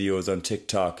stupid videos on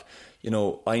TikTok,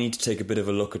 I need to take a bit of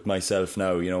a look at myself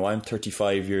now. I'm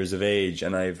 35 years of age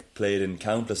and I've played in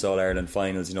countless All-Ireland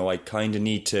finals. I kind of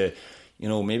need to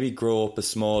maybe grow up a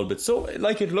small bit. So,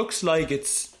 it looks like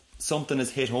it's something has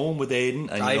hit home with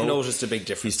Aidan. I've noticed a big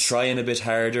difference. He's trying a bit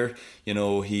harder.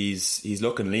 He's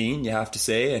looking lean, you have to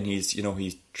say, and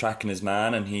he's tracking his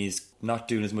man, and he's not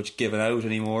doing as much giving out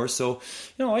anymore. So,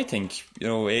 I think,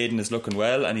 Aidan is looking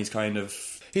well, and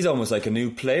he's almost like a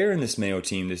new player in this Mayo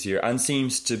team this year, and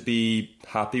seems to be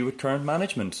happy with current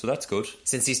management, so that's good.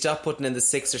 Since he stopped putting in the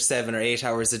 6 or 7 or 8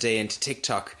 hours a day into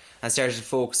TikTok and started to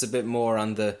focus a bit more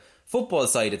on the football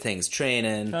side of things,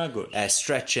 training,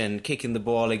 stretching, kicking the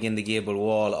ball against the gable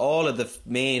wall, all of the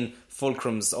main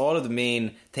fulcrums, all of the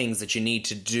main things that you need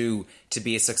to do to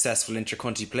be a successful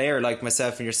inter-county player, like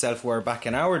myself and yourself were back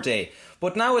in our day.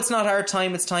 But now it's not our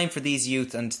time, it's time for these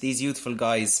youth and these youthful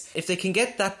guys. If they can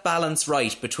get that balance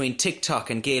right between TikTok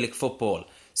and Gaelic football,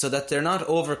 so that they're not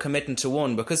overcommitting to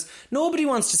one, because nobody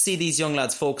wants to see these young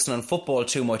lads focusing on football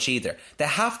too much either. They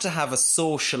have to have a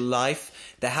social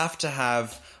life, they have to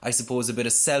have, I suppose, a bit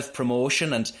of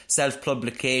self-promotion and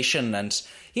self-publication, and,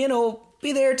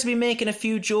 be there to be making a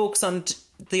few jokes on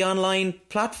the online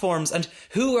platforms. And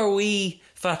who are we,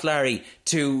 Fat Larry,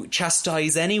 to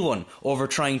chastise anyone over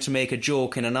trying to make a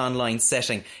joke in an online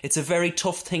setting? It's a very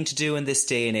tough thing to do in this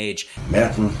day and age.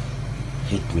 Merton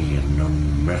hit me an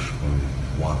unmerciful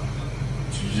wallop.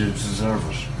 Did you deserve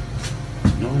it?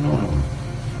 No.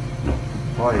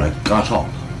 Why? I got up.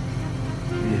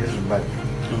 You hit him back?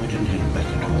 No, I didn't hit him back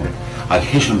at all. I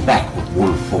hit him back with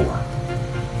 1-4.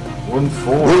 1-4?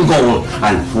 1 goal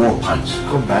and 4 points.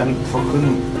 Good man,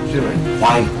 fucking Jimmy.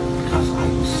 Why? Because I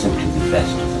was simply the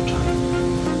best at the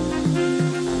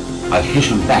time. I hit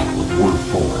him back with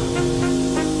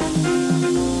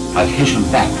 1-4. I hit him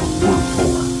back with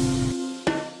 1-4.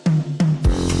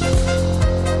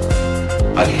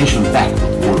 I hit him back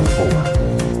with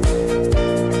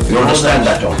 1-4. You understand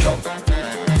that, don't you?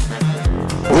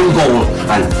 1 goal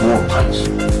and 4 points.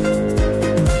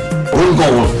 1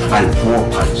 goal and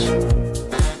 4 points.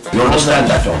 You understand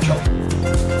that, don't you?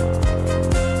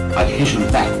 I hit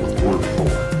him back with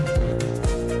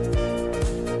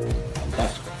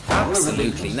 1-4.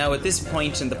 Absolutely. Now, at this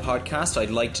point in the podcast, I'd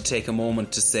like to take a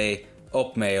moment to say,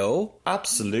 up Mayo.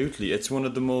 Absolutely. It's one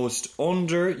of the most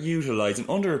underutilised and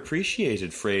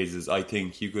underappreciated phrases I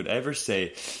think you could ever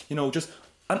say. Just...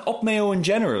 And up Mayo in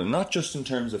general, not just in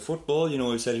terms of football.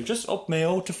 We've said just up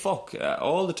Mayo to fuck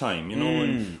all the time,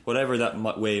 and whatever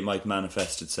that way might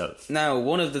manifest itself. Now,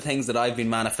 one of the things that I've been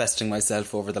manifesting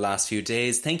myself over the last few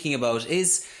days, thinking about,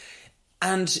 is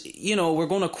And, you know, we're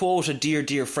going to quote a dear,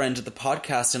 dear friend of the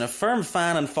podcast and a firm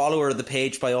fan and follower of the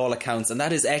page by all accounts, and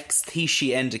that is ex-Thishi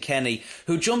Enda Kenny,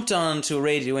 who jumped on to a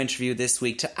radio interview this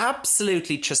week to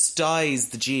absolutely chastise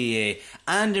the GAA,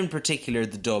 and in particular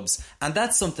the Dubs. And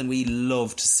that's something we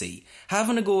love to see.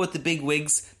 Having a go at the big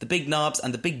wigs, the big knobs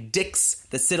and the big dicks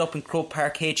that sit up in Croke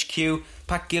Park HQ,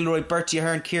 Pat Gilroy, Bertie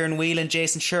Ahern, Kieran Whelan,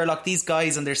 Jason Sherlock, these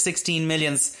guys and their 16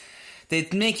 millions...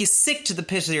 They'd make you sick to the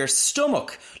pit of your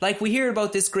stomach. Like we hear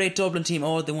about this great Dublin team,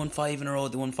 oh, they won 5 in a row,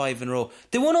 they won 5 in a row.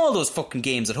 They won all those fucking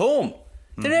games at home.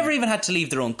 They never even had to leave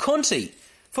their own country.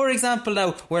 For example,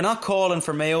 now, we're not calling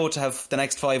for Mayo to have the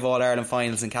next 5 All-Ireland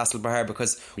finals in Castlebar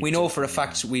because we know for a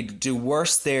fact we'd do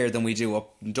worse there than we do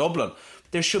up in Dublin.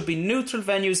 There should be neutral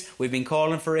venues. We've been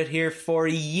calling for it here for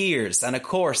years. And of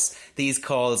course, these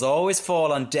calls always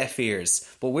fall on deaf ears.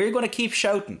 But we're going to keep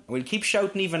shouting. We'll keep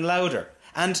shouting even louder.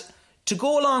 And... to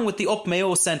go along with the up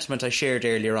Mayo sentiment I shared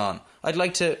earlier on, I'd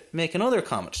like to make another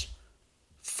comment.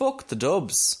 Fuck the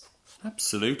Dubs.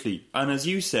 Absolutely. And as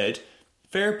you said,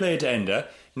 fair play to Enda.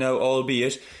 Now,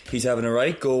 albeit, he's having a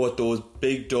right go at those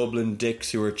big Dublin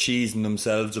dicks who are cheesing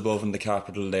themselves above in the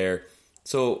capital there.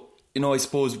 So, you know, I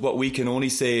suppose what we can only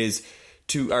say is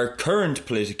to our current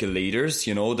political leaders,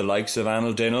 you know, the likes of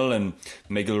Anil Dinnell and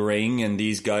Miguel Ring and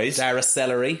these guys. Dara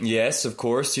Celery. Yes, of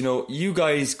course. You know, you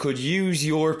guys could use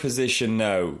your position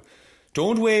now.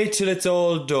 Don't wait till it's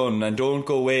all done, and don't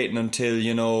go waiting until,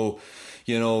 you know,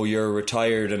 you're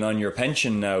retired and on your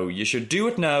pension now. You should do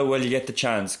it now while you get the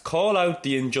chance. Call out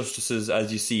the injustices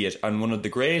as you see it. And one of the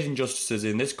great injustices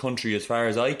in this country, as far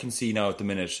as I can see now at the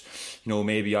minute, you know,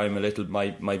 maybe I'm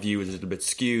my view is a little bit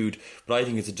skewed, but I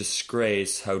think it's a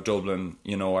disgrace how Dublin,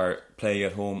 you know, are playing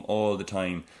at home all the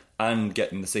time and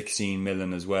getting the 16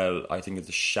 million as well. I think it's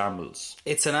a shambles.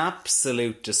 It's an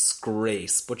absolute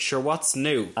disgrace. But sure, what's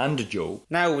new? And a joke.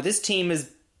 Now, this team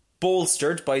is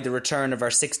bolstered by the return of our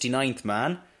 69th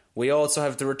man. We also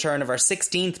have the return of our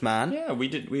 16th man. Yeah, we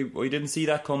didn't see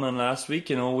that coming last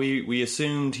week. You know, we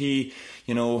assumed he,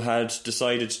 you know, had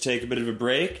decided to take a bit of a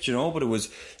break, you know, but it was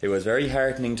very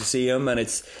heartening to see him, and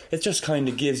it just kind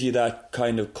of gives you that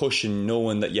kind of cushion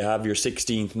knowing that you have your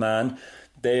 16th man.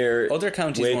 Other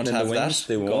counties won't have that.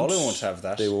 They won't. Galway won't have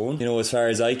that. They won't. You know, as far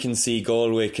as I can see,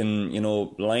 Galway can, you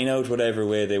know, line out whatever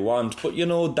way they want. But, you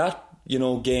know, that, you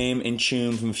know, game in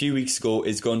Tuam from a few weeks ago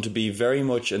is going to be very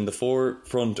much in the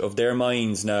forefront of their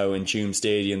minds now in Tuam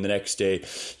Stadium the next day.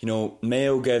 You know,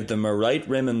 Mayo gave them a right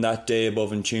rimming that day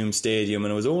above in Tuam Stadium,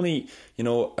 and it was only, you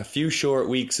know, a few short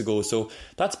weeks ago, so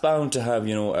that's bound to have,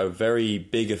 you know, a very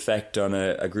big effect on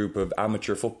a group of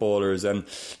amateur footballers. And,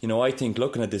 you know, I think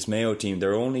looking at this Mayo team, they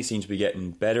only seem to be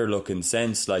getting better looking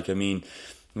since. Like, I mean,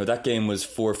 you know, that game was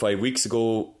 4 or 5 weeks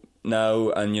ago now,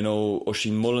 and, you know,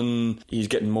 Oisin Mullen, he's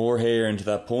getting more hair into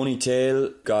that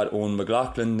ponytail. Got Owen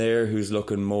McLaughlin there, who's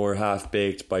looking more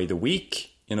half-baked by the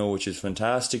week, you know, which is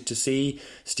fantastic to see.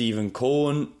 Stephen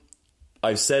Cohen,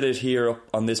 I've said it here up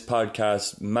on this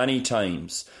podcast many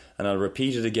times, and I'll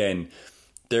repeat it again.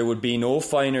 There would be no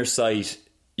finer sight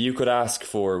you could ask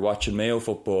for watching Mayo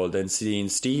football than seeing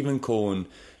Stephen Cohen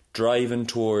driving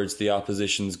towards the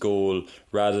opposition's goal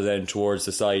rather than towards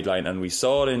the sideline. And we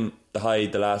saw it in the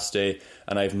Hyde the last day,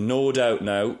 and I've no doubt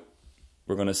now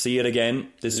we're going to see it again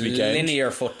this weekend. Linear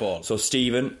football. So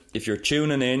Stephen, if you're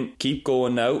tuning in, keep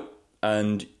going now,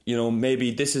 and, you know,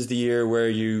 maybe this is the year where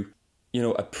you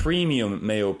know, a premium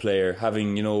Mayo player,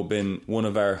 having, you know, been one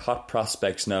of our hot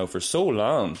prospects now for so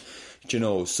long, you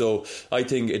know. So I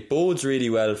think it bodes really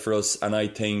well for us, and I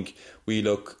think we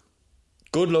look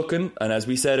good looking. And as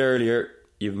we said earlier,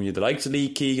 even with the likes of Lee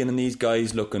Keegan and these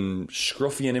guys looking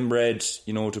scruffy and inbred,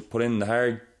 you know, to put in the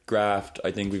hard graft,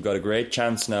 I think we've got a great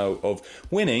chance now of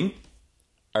winning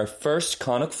our first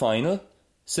Connacht final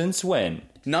since when?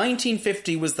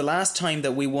 1950 was the last time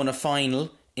that we won a final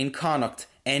in Connacht,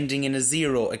 ending in a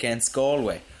 0 against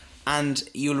Galway. And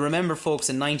you'll remember, folks,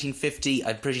 in 1950,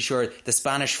 I'm pretty sure the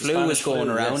Spanish flu was going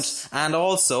around. Yes. And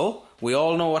also, we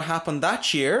all know what happened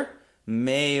that year.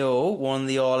 Mayo won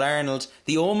the All-Ireland.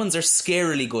 The omens are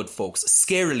scarily good, folks.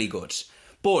 Scarily good.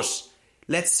 But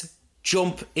let's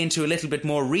jump into a little bit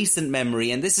more recent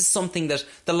memory. And this is something that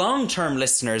the long-term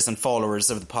listeners and followers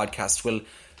of the podcast will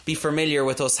be familiar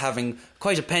with us having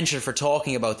quite a penchant for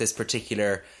talking about this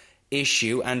particular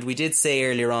issue. And we did say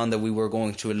earlier on that we were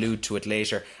going to allude to it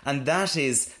later. And that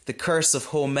is the curse of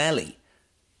Homelly.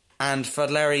 And Fad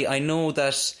Larry, I know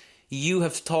that you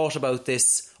have thought about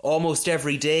this almost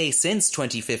every day since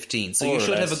 2015, so you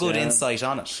should have a good insight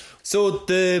on it. So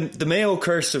the Mayo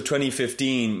curse of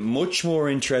 2015, much more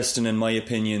interesting in my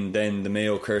opinion than the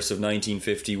Mayo curse of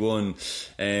 1951.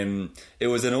 It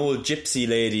was an old gypsy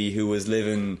lady who was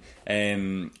living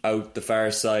out the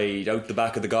far side, out the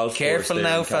back of the golf course. Careful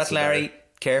now, Fat Larry.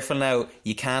 Careful now.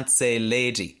 You can't say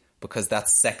lady because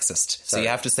that's sexist. So you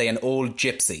have to say an old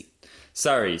gypsy.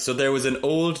 Sorry, so there was an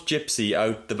old gypsy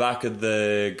out the back of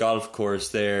the golf course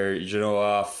there,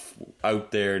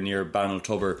 out there near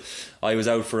Banaltubber. I was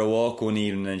out for a walk one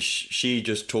evening and she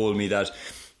just told me that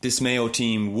this Mayo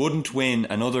team wouldn't win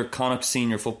another Connacht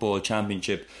Senior Football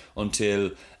Championship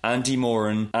until Andy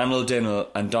Moran, Anil Dinnell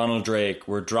and Donald Drake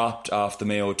were dropped off the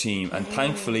Mayo team. And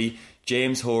thankfully,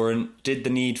 James Horan did the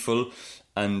needful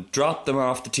and dropped them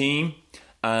off the team.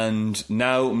 And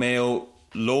now Mayo,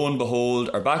 lo and behold,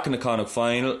 are back in the Connacht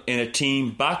final in a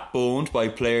team backboned by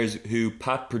players who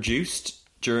Pat produced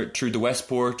through the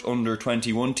Westport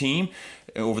under-21 team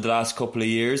over the last couple of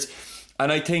years.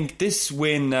 And I think this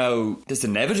win now, this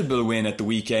inevitable win at the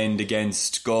weekend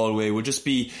against Galway would just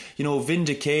be,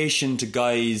 vindication to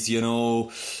guys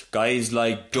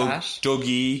like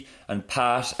Dougie and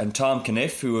Pat and Tom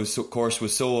Caniff, who of course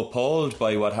was so appalled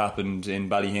by what happened in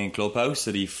Ballyhane Clubhouse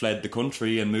that he fled the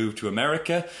country and moved to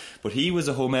America. But he was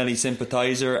a Homelly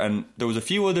sympathiser, and there was a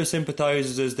few other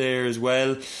sympathisers there as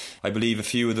well. I believe a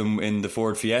few of them in the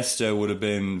Ford Fiesta would have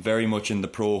been very much in the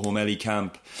pro Homelly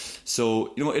camp.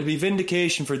 So, it'd be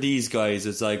vindication for these guys.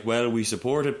 It's like, well, we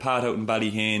supported Pat out in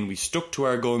Ballyhane, we stuck to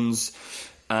our guns,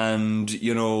 and,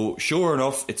 sure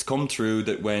enough, it's come through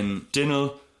that when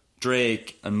Dinnell,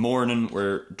 Drake and Moran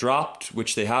were dropped,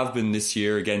 which they have been this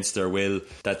year against their will,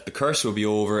 that the curse will be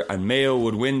over and Mayo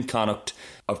would win Connacht,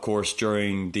 of course,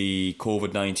 during the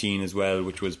COVID-19 as well,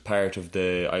 which was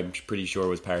I'm pretty sure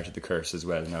was part of the curse as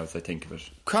well, now as I think of it.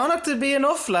 Connacht would be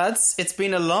enough, lads. It's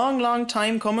been a long, long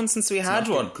time coming since we had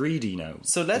one. Get greedy now.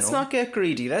 So let's not get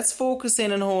greedy. Let's focus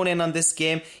in and hone in on this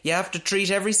game. You have to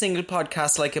treat every single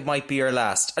podcast like it might be your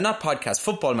last. Not podcast,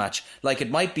 football match, like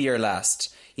it might be your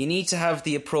last. You need to have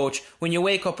the approach when you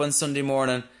wake up on Sunday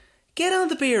morning, get on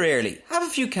the beer early, have a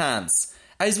few cans.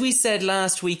 As we said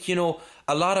last week,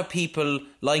 a lot of people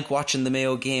like watching the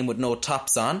Mayo game with no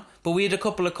tops on, but we had a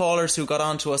couple of callers who got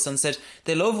on to us and said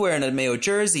they love wearing a Mayo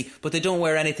jersey, but they don't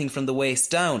wear anything from the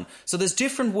waist down. So there's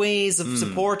different ways of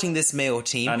supporting this Mayo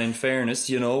team. And in fairness,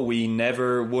 we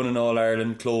never won an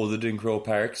All-Ireland clothed in Croke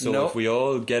Park, so if we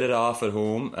all get it off at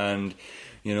home and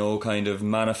kind of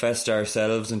manifest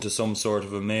ourselves into some sort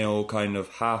of a Mayo kind of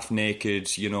half-naked,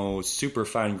 super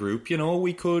fan group,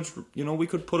 we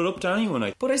could put it up to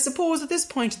anyone. But I suppose at this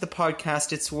point of the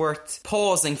podcast, it's worth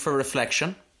pausing for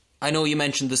reflection. I know you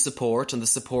mentioned the support and the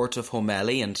support of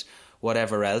Homelly and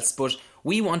whatever else, but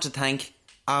we want to thank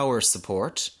our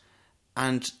support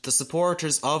and the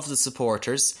supporters of the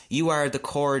supporters. You are the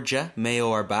Corja,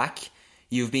 Mayo are back.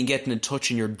 You've been getting in touch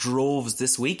in your droves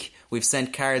this week. We've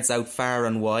sent cards out far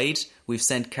and wide. We've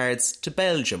sent cards to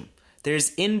Belgium.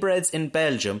 There's inbreds in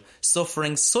Belgium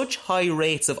suffering such high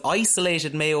rates of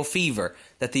isolated Mayo fever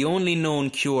that the only known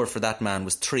cure for that man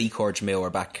was 3 Corja Mayo are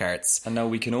back cards. And now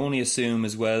we can only assume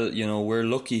as well, we're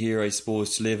lucky here, I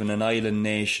suppose, to live in an island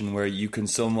nation where you can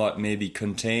somewhat maybe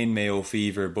contain Mayo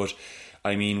fever, but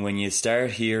I mean, when you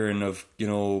start hearing of,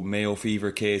 Mayo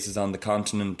fever cases on the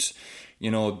continent,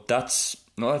 that's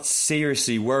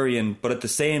seriously worrying, but at the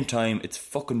same time, it's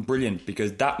fucking brilliant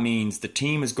because that means the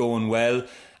team is going well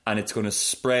and it's going to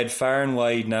spread far and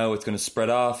wide now. It's going to spread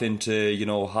off into,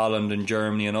 Holland and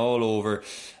Germany and all over.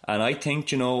 And I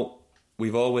think,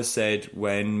 we've always said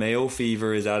when Mayo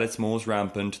fever is at its most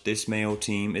rampant, this Mayo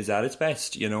team is at its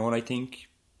best, and I think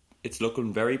it's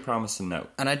looking very promising now.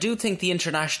 And I do think the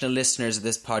international listeners of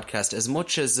this podcast, as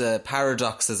much as a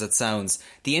paradox as it sounds,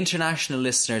 the international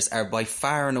listeners are by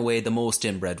far and away the most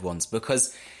inbred ones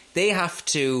because they have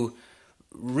to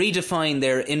redefine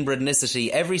their inbrednicity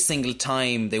every single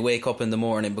time they wake up in the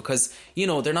morning because,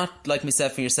 they're not like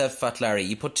myself and yourself, Fat Larry.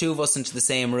 You put 2 of us into the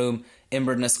same room,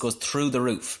 inbredness goes through the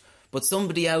roof. But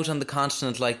somebody out on the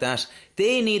continent like that,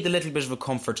 they need the little bit of a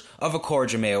comfort of a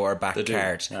Corja Mayo or back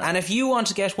card. Yeah. And if you want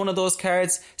to get one of those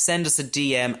cards, send us a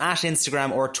DM at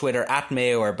Instagram or Twitter at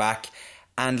Mayo or back.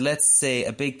 And let's say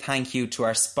a big thank you to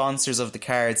our sponsors of the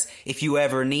cards. If you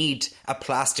ever need a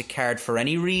plastic card for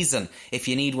any reason, if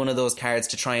you need one of those cards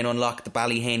to try and unlock the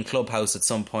Ballyhane Clubhouse at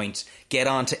some point, get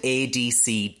on to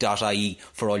adc.ie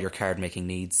for all your card making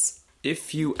needs.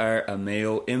 If you are a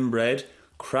Mayo inbred,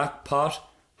 crackpot,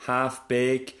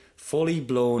 half-bake, fully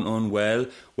blown unwell,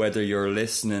 whether you're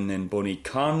listening in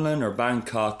Bunnyconlon or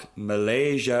Bangkok,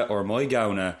 Malaysia or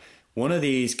Moygaona, One of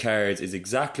these cards is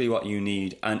exactly what you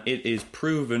need, and it is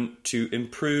proven to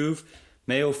improve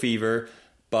Mayo fever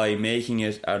by making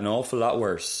it an awful lot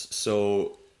worse.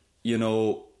 So, you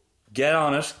know, get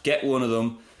on it, get one of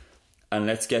them, and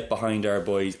let's get behind our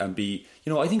boys and be,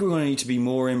 you know, I think we're going to need to be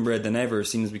more inbred than ever,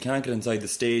 seeing as we can't get inside the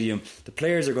stadium. The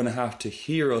players are going to have to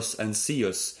hear us and see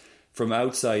us from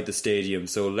outside the stadium.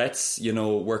 So let's, you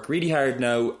know, work really hard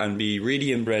now and be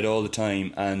really inbred all the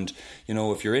time. And, you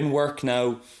know, if you're in work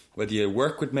now, whether you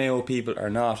work with Mayo people or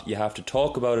not, you have to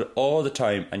talk about it all the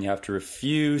time, and you have to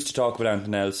refuse to talk about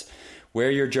anything else. Wear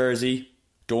your jersey,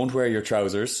 don't wear your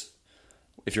trousers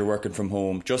if you're working from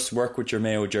home. Just work with your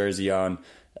Mayo jersey on,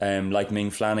 like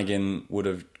Ming Flanagan would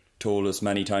have told us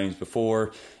many times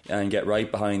before, and get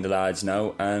right behind the lads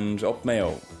now, and up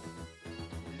Mayo.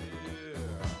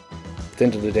 At the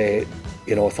end of the day,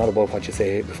 you know, it's not about what you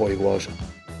say before you go out.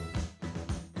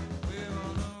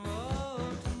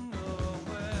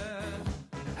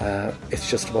 It's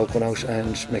just about going out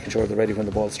and making sure they're ready when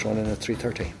the ball's thrown in at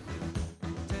 3:30.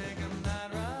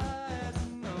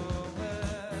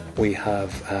 We have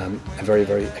a very,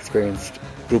 very experienced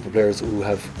group of players who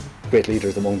have great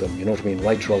leaders among them, you know what I mean,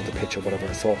 right throughout the pitch or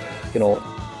whatever. So, you know,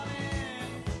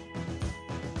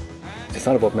 it's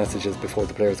not about messages before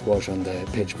the players go out on the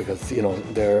pitch, because, you know,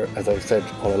 they're, as I've said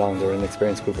all along, they're an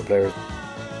experienced group of players.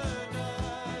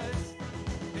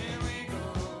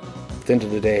 At the end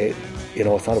of the day, you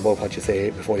know, it's not about what you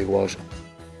say before you go out.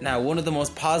 Now, one of the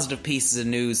most positive pieces of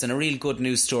news, and a real good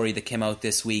news story that came out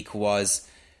this week, was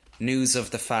news of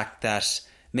the fact that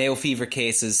Mayo fever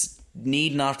cases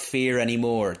need not fear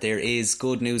anymore. There is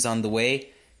good news on the way.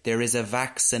 There is a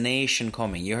vaccination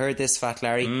coming. You heard this, Fat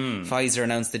Larry? Pfizer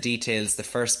announced the details, the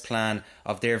first plan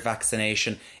of their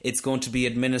vaccination. It's going to be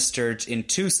administered in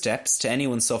 2 steps to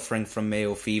anyone suffering from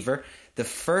Mayo fever. The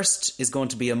first is going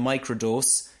to be a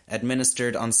microdose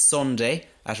administered on Sunday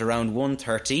at around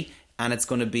 1:30, and it's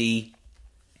going to be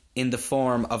in the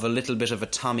form of a little bit of a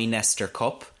Tommy Nestor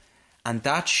cup. And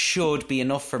that should be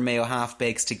enough for Mayo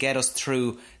half-bakes to get us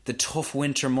through the tough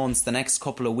winter months, the next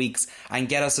couple of weeks, and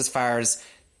get us as far as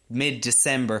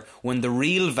mid-December, when the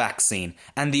real vaccine,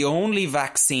 and the only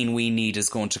vaccine we need, is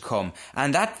going to come.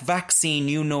 And that vaccine,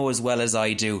 you know as well as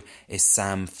I do, is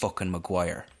Sam fucking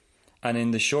Maguire. And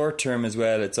in the short term as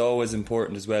well, it's always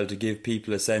important as well to give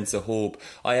people a sense of hope.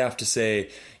 I have to say,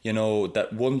 you know,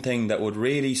 that one thing that would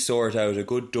really sort out a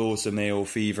good dose of Mayo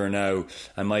fever now,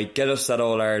 and might get us that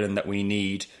All-Ireland that we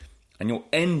need, and, you know,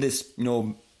 end this, you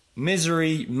know,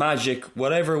 misery, magic,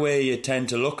 whatever way you tend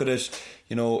to look at it,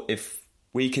 you know, if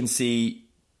we can see,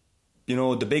 you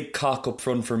know, the big cock up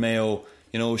front for Mayo,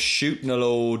 you know, shooting a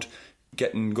load,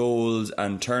 getting goals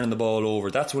and turning the ball over,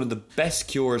 that's one of the best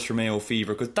cures for Mayo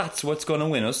fever, because that's what's going to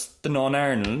win us the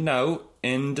Non-Ireland now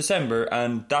in December,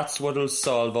 and that's what'll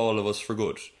solve all of us for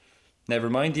good. Never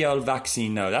mind the old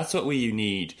vaccine now, that's what we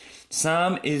need.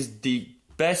 Sam is the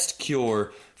best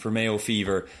cure for Mayo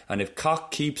fever, and if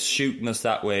Cock keeps shooting us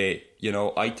that way, you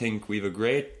know, I think we've a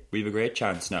great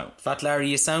chance now. Fat Larry,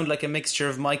 you sound like a mixture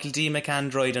of Michael D.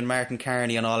 McAndroid and Martin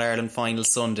Carney on All-Ireland Final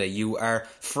Sunday. You are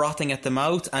frothing at the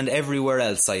mouth and everywhere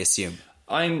else, I assume.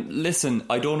 Listen,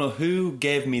 I don't know who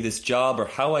gave me this job or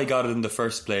how I got it in the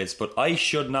first place, but I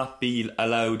should not be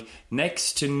allowed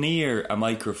next to near a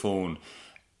microphone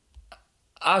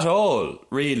at all,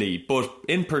 really, but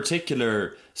in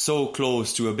particular so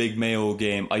close to a big Mayo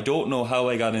game. I don't know how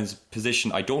I got in this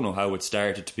position. I don't know how it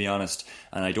started, to be honest,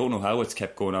 and I don't know how it's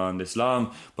kept going on this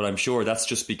long, but I'm sure that's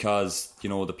just because, you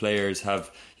know, the players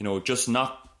have, you know, just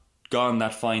not gone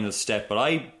that final step. But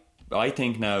I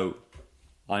think now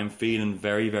I'm feeling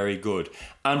very, very good,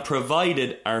 and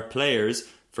provided our players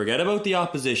forget about the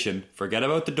opposition, forget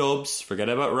about the Dubs, forget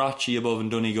about Rochy above in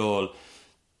Donegal,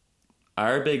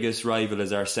 our biggest rival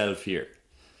is ourselves here.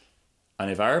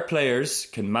 And if our players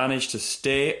can manage to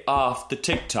stay off the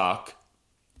TikTok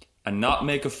and not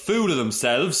make a fool of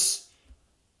themselves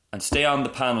and stay on the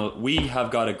panel, we have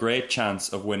got a great chance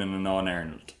of winning an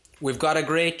All-Ireland. We've got a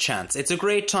great chance. It's a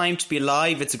great time to be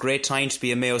alive. It's a great time to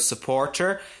be a Mayo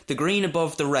supporter. The green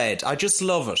above the red. I just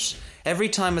love it. Every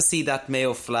time I see that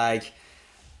Mayo flag,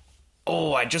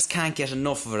 I just can't get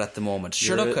enough of it at the moment.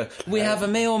 Sure, look, we have a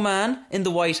Mayo man in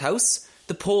the White House.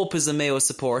 The Pope is a Mayo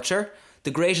supporter.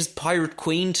 The greatest pirate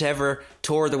queen to ever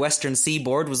tour the Western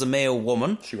Seaboard was a Mayo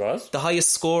woman. She was. The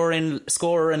highest scorer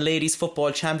in Ladies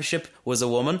Football Championship was a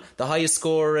woman. The highest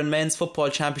scorer in Men's Football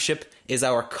Championship is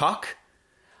our Cock.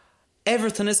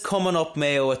 Everything is coming up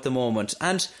Mayo at the moment.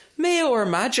 And Mayo are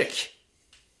magic.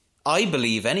 I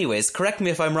believe anyways. Correct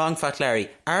me if I'm wrong, Fat Larry.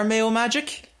 Are Mayo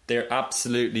magic? They're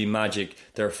absolutely magic.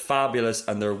 They're fabulous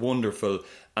and they're wonderful.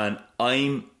 And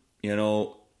I'm, you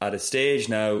know, at a stage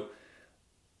now,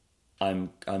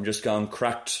 I'm just gone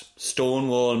cracked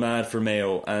stonewall mad for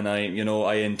Mayo, and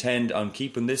I intend on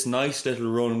keeping this nice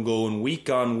little run going week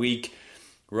on week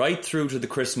right through to the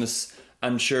Christmas.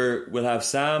 I'm sure we'll have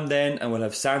Sam then, and we'll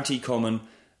have Santi coming,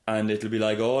 and it'll be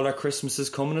like all our Christmases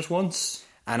coming at once.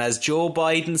 And as Joe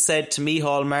Biden said to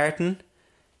Micheál Martin,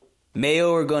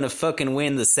 Mayo are going to fucking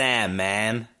win the Sam,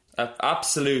 man.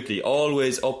 Absolutely,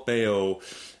 always up Mayo.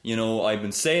 You know, I've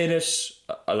been saying it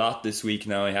a lot this week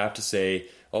now, I have to say.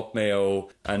 Up Mayo,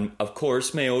 and of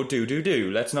course Mayo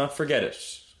do. Let's not forget it.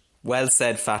 Well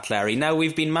said, Fat Larry. Now,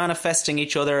 we've been manifesting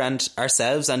each other and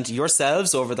ourselves and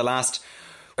yourselves over the last...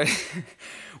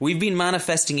 We've been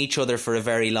manifesting each other for a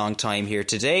very long time here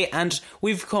today, and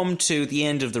we've come to the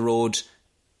end of the road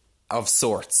of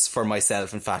sorts for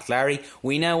myself and Fat Larry.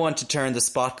 We now want to turn the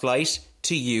spotlight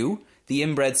to you, the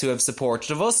inbreds who have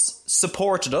supported us,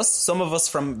 some of us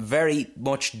from very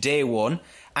much day one,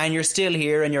 and you're still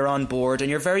here and you're on board and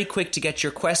you're very quick to get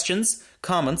your questions,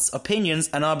 comments, opinions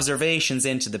and observations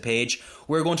into the page.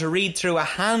 We're going to read through a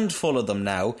handful of them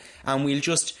now, and we'll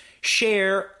just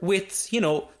share with,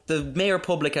 the Mayo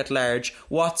public at large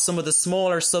what some of the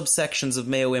smaller subsections of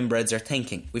Mayo inbreds are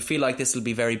thinking. We feel like this will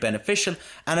be very beneficial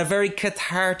and a very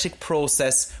cathartic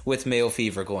process with Mayo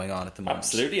Fever going on at the moment.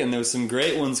 Absolutely, and there's some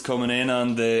great ones coming in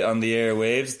on the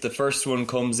airwaves. The first one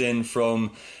comes in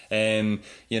from the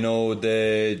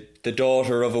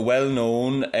daughter of a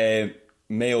well-known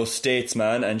Mayo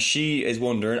statesman, and she is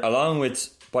wondering, along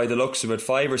with, by the looks of it,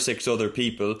 5 or 6 other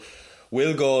people,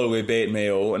 will Galway beat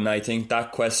Mayo? And I think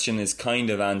that question is kind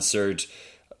of answered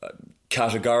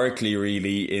categorically,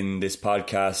 really, in this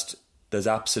podcast. There's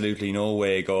absolutely no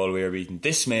way Galway are beating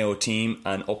this Mayo team,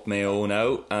 and up Mayo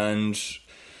now, and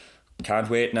can't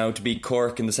wait now to beat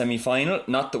Cork in the semi-final.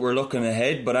 Not that we're looking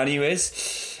ahead, but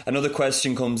anyways, another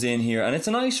question comes in here, and it's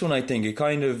a nice one, I think. It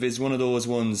kind of is one of those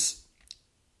ones.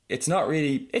 It's not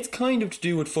really, it's kind of to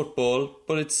do with football,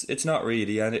 but it's not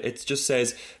really, and it just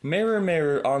says, mirror,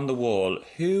 mirror on the wall,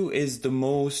 who is the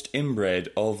most inbred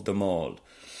of them all?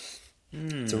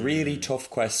 It's a really tough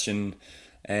question,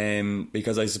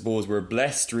 because I suppose we're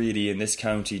blessed really in this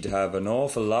county to have an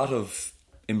awful lot of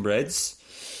inbreds.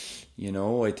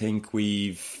 I think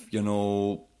we've,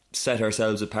 set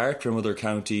ourselves apart from other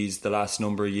counties the last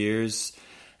number of years.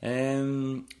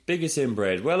 Biggest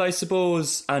inbred. Well, I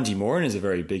suppose Andy Moran is a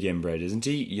very big inbred, isn't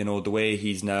he? The way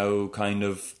he's now kind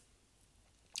of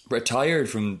retired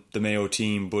from the Mayo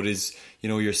team, but is,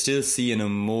 you're still seeing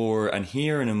him more and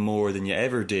hearing him more than you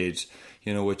ever did,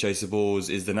 which I suppose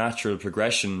is the natural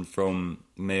progression from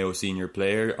Mayo senior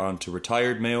player onto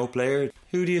retired Mayo player.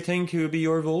 Who do you think would be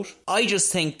your vote? I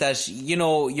just think that,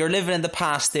 you're living in the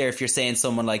past there if you're saying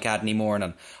someone like Adney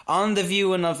Moran. On the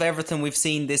viewing of everything we've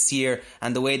seen this year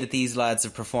and the way that these lads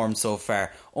have performed so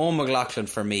far, Owen McLaughlin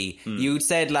for me. You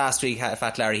said last week,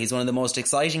 Fat Larry, he's one of the most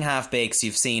exciting half-bakes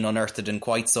you've seen unearthed in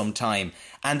quite some time.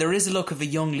 And there is a look of a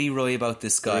young Leroy about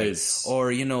this guy.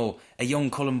 Or, a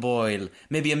young Cullen Boyle.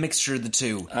 Maybe a mixture of the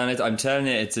two. And I'm telling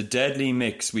you, it's a deadly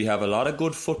mix. We have a lot of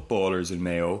good footballers in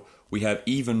Mayo. We have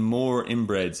even more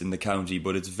inbreds in the county,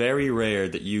 but it's very rare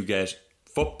that you get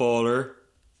footballer,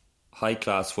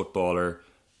 high-class footballer,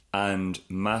 and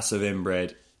massive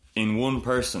inbred in one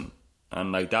person.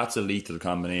 And that's a lethal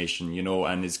combination,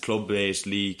 and his club-based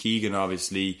Lee Keegan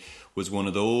obviously was one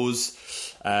of those.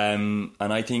 And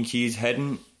I think he's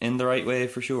heading in the right way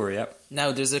for sure, yeah.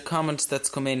 Now, there's a comment that's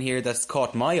come in here that's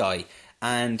caught my eye,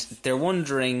 and they're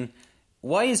wondering,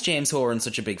 why is James Horan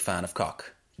such a big fan of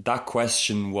Cock? That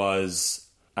question was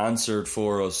answered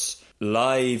for us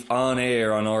live on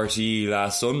air on RTE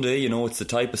last Sunday. It's the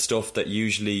type of stuff that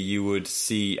usually you would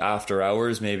see after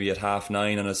hours, maybe at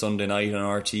 9:30 on a Sunday night on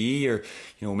RTE,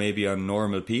 or maybe on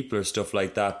Normal People or stuff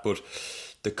like that. But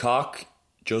the Cock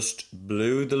just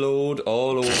blew the load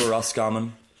all over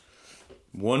Roscommon.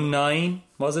 1-9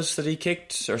 was it that he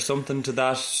kicked, or something to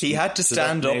that? He had to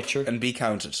stand up and be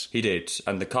counted. He did,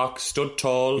 and the Cock stood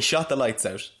tall. He shot the lights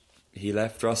out. He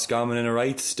left Roscommon in a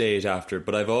right state after,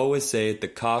 but I've always said the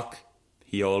Cock,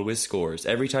 he always scores.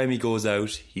 Every time he goes out,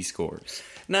 he scores.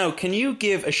 Now, can you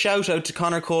give a shout out to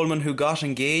Conor Coleman, who got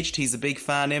engaged? He's a big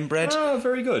fan, inbred. Oh,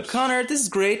 very good. Conor, this is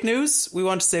great news. We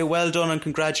want to say well done and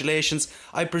congratulations.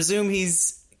 I presume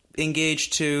he's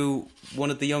engaged to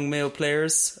one of the young Mayo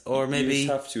players, or maybe you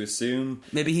just have to assume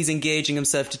maybe he's engaging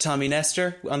himself to Tommy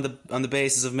Nestor on the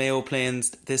basis of Mayo playing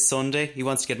this Sunday. He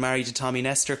wants to get married to Tommy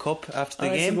Nestor Cup after the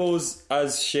game. I suppose,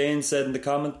 as Shane said in the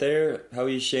comment there, how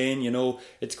is Shane?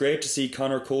 It's great to see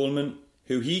Conor Coleman,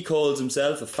 who he calls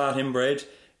himself a fat inbred,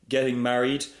 getting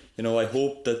married. I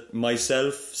hope that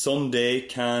myself someday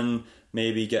can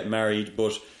maybe get married,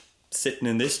 but sitting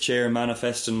in this chair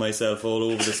manifesting myself all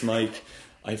over this mic,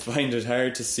 I find it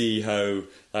hard to see how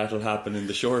that'll happen in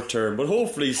the short term. But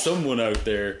hopefully someone out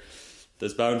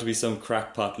there's bound to be some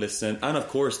crackpot listening. And of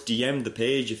course, DM the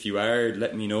page if you are.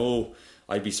 Let me know.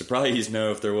 I'd be surprised now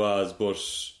if there was, but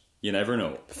you never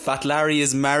know. Fat Larry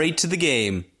is married to the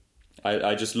game.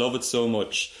 I just love it so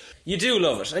much. You do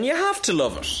love it, and you have to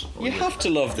love it. You have to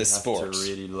love this sport. You have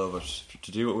to really love it.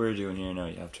 To do what we're doing here now,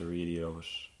 you have to really love it.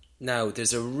 Now,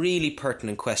 there's a really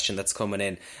pertinent question that's coming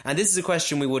in. And this is a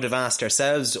question we would have asked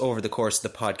ourselves over the course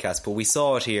of the podcast, but we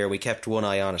saw it here, we kept one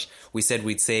eye on it. We said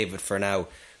we'd save it for now,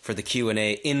 for the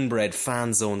Q&A inbred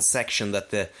fan zone section that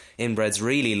the inbreds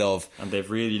really love. And they've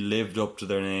really lived up to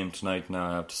their name tonight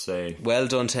now, I have to say. Well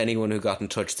done to anyone who got in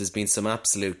touch. There's been some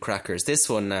absolute crackers. This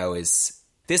one now is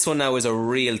a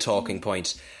real talking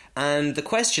point. And the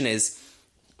question is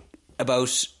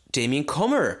about Damien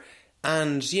Comer.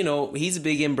 And, you know, he's a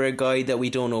big inbred guy that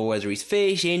we don't know whether he's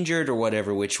fit, injured or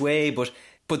whatever which way, but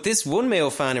this one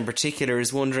Mayo fan in particular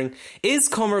is wondering, is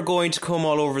Comer going to come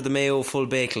all over the Mayo full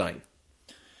bake line?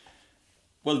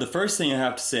 Well, the first thing I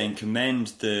have to say and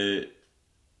commend the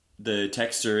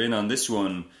texter in on this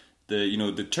one,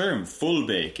 the term full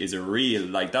bake is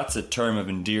that's a term of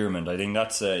endearment. I think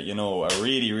that's a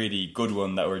really, really good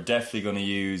one that we're definitely going to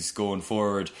use going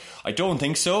forward. I don't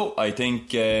think so. I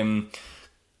think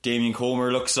Damien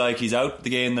Comer looks like he's out the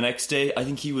game the next day. I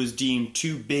think he was deemed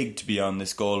too big to be on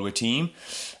this Galway team.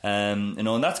 And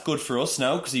that's good for us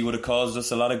now, because he would have caused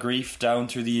us a lot of grief down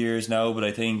through the years now. But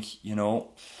I think,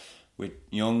 with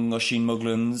young Oisin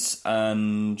Muglins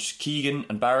and Keegan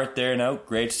and Barrett there now,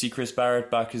 great to see Chris Barrett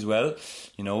back as well.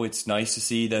 It's nice to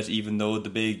see that even though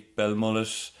the big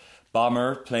Belmullet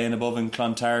bomber playing above in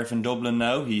Clontarf in Dublin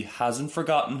now, he hasn't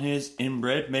forgotten his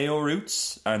inbred Mayo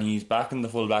roots, and he's back in the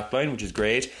full back line, which is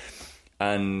great.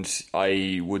 And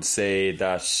I would say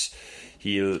that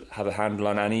he'll have a handle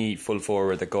on any full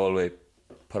forward that Galway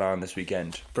put on this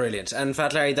weekend. Brilliant. And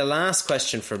Fat Larry, the last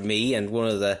question from me, and one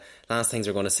of the last things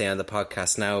we're going to say on the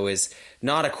podcast now, is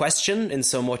not a question in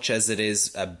so much as it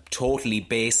is a totally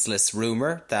baseless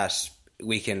rumour that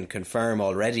we can confirm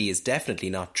already is definitely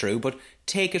not true, but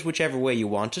take it whichever way you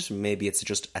want it. Maybe it's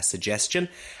just a suggestion.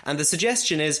 And the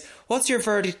suggestion is, what's your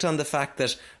verdict on the fact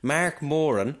that Mark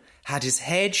Moran had his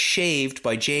head shaved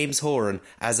by James Horan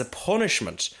as a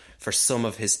punishment for some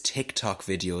of his TikTok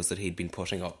videos that he'd been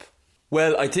putting up?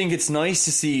 Well, I think it's nice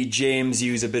to see James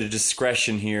use a bit of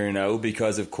discretion here now,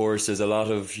 because of course there's a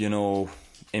lot of,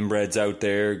 inbreds out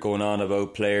there going on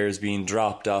about players being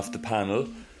dropped off the panel.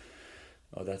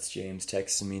 Oh, that's James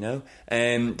texting me now.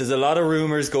 There's a lot of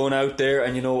rumours going out there,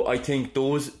 and I think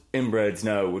those inbreds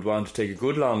now would want to take a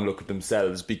good long look at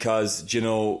themselves, because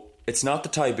it's not the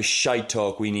type of shite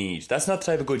talk we need. That's not the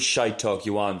type of good shite talk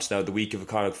you want now the week of a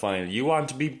Connacht final. You want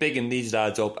to be bigging these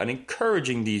lads up and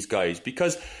encouraging these guys,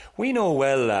 because we know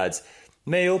well, lads,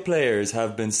 Mayo players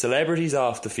have been celebrities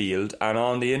off the field and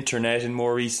on the internet in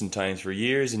more recent times for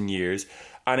years and years,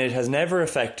 and it has never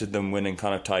affected them winning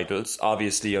Connacht titles,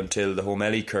 obviously until the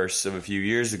Homelli curse of a few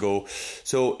years ago.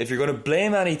 So if you're going to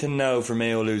blame anything now for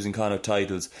Mayo losing Connacht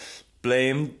titles,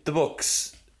 blame the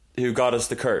books who got us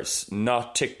the curse,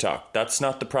 not TikTok. That's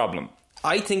not the problem.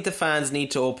 I think the fans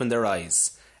need to open their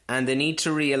eyes, and they need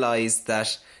to realise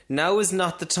that now is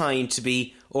not the time to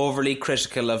be overly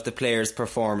critical of the players'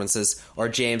 performances or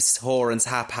James Horan's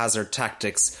haphazard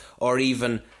tactics, or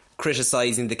even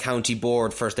criticising the county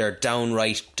board for their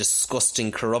downright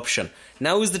disgusting corruption.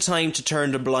 Now is the time to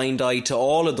turn a blind eye to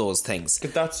all of those things.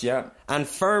 And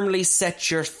firmly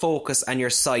set your focus and your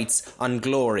sights on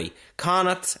glory.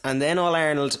 Connacht and then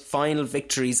All-Ireland final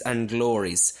victories and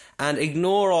glories. And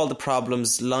ignore all the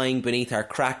problems lying beneath our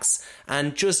cracks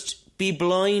and just be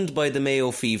blind by the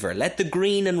Mayo fever. Let the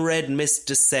green and red mist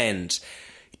descend.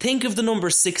 Think of the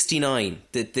number 69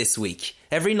 this week.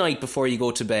 Every night before you go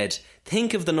to bed,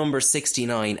 think of the number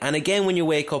 69. And again when you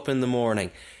wake up in the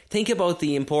morning, think about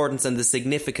the importance and the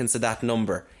significance of that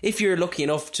number. If you're lucky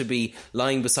enough to be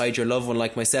lying beside your loved one,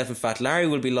 like myself and Fat Larry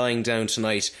will be lying down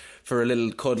tonight for a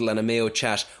little cuddle and a Mayo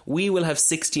chat, we will have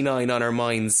 69 on our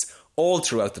minds all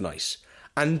throughout the night.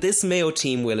 And this Mayo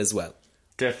team will as well.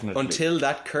 Definitely. Until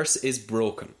that curse is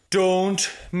broken.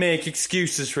 Don't make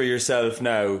excuses for yourself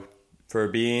now for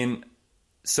being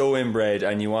so inbred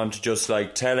and you want to just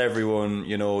tell everyone,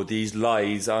 these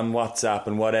lies on WhatsApp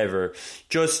and whatever.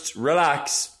 Just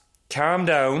relax, calm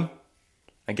down,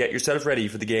 and get yourself ready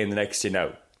for the game the next day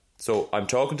now. So I'm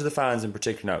talking to the fans in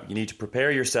particular now. You need to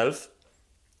prepare yourself,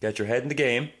 get your head in the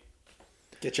game,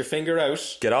 get your finger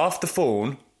out, get off the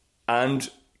phone, and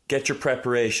Get your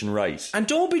preparation right. And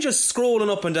don't be just scrolling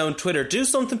up and down Twitter. Do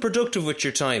something productive with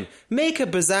your time. Make a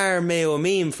bizarre Mayo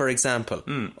meme, for example.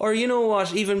 Or you know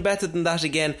what, even better than that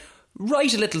again,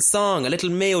 write a little song, a little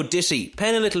Mayo ditty.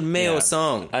 Pen a little Mayo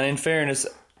song. And in fairness,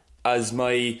 as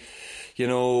my,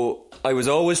 I was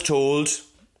always told,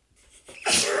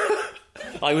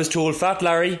 Fat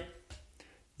Larry,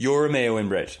 you're a Mayo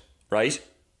inbred, right?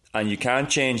 And you can't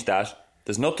change that.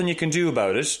 There's nothing you can do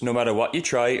about it, no matter what you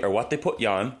try or what they put you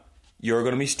on. You're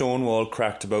going to be stonewall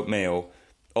cracked about Mayo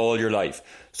all your life.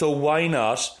 So why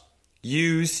not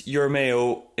use your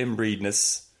Mayo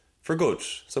inbreedness for good?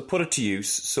 So put it to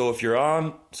use. So if you're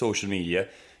on social media,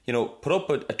 put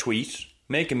up a tweet,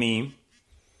 make a meme,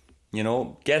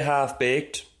 get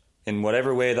half-baked in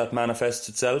whatever way that manifests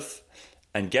itself,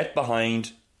 and get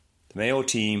behind the Mayo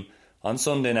team on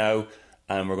Sunday now,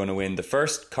 and we're going to win the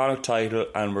first Connacht title,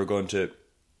 and we're going to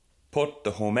put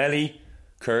the Homelli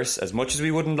curse, as much as we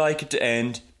wouldn't like it to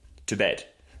end, to bed.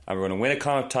 And we're going to win a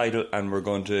Connacht title, and we're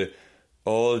going to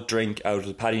all drink out of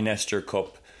the Paddy Nestor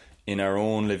Cup in our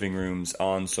own living rooms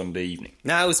on Sunday evening.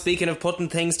 Now, speaking of putting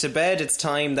things to bed, it's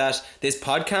time that this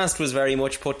podcast was very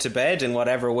much put to bed in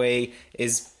whatever way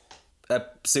is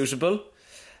suitable.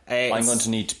 I'm going to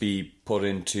need to be put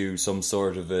into some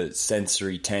sort of a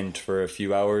sensory tent for a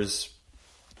few hours,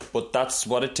 but that's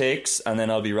what it takes, and then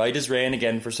I'll be right as rain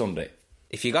again for Sunday.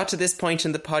 If you got to this point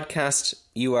in the podcast,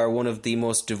 you are one of the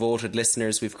most devoted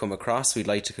listeners we've come across. We'd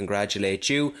like to congratulate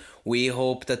you. We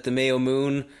hope that the Mayo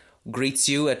moon greets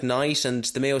you at night and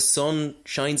the Mayo sun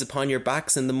shines upon your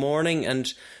backs in the morning,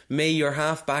 and may your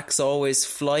half-backs always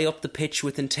fly up the pitch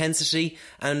with intensity,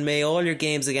 and may all your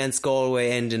games against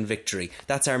Galway end in victory.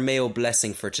 That's our Mayo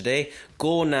blessing for today.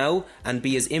 Go now and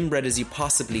be as inbred as you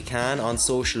possibly can on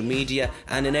social media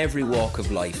and in every walk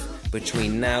of life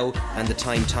between now and the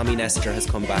time Tommy Nestor has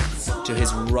come back to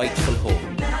his rightful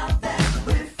home.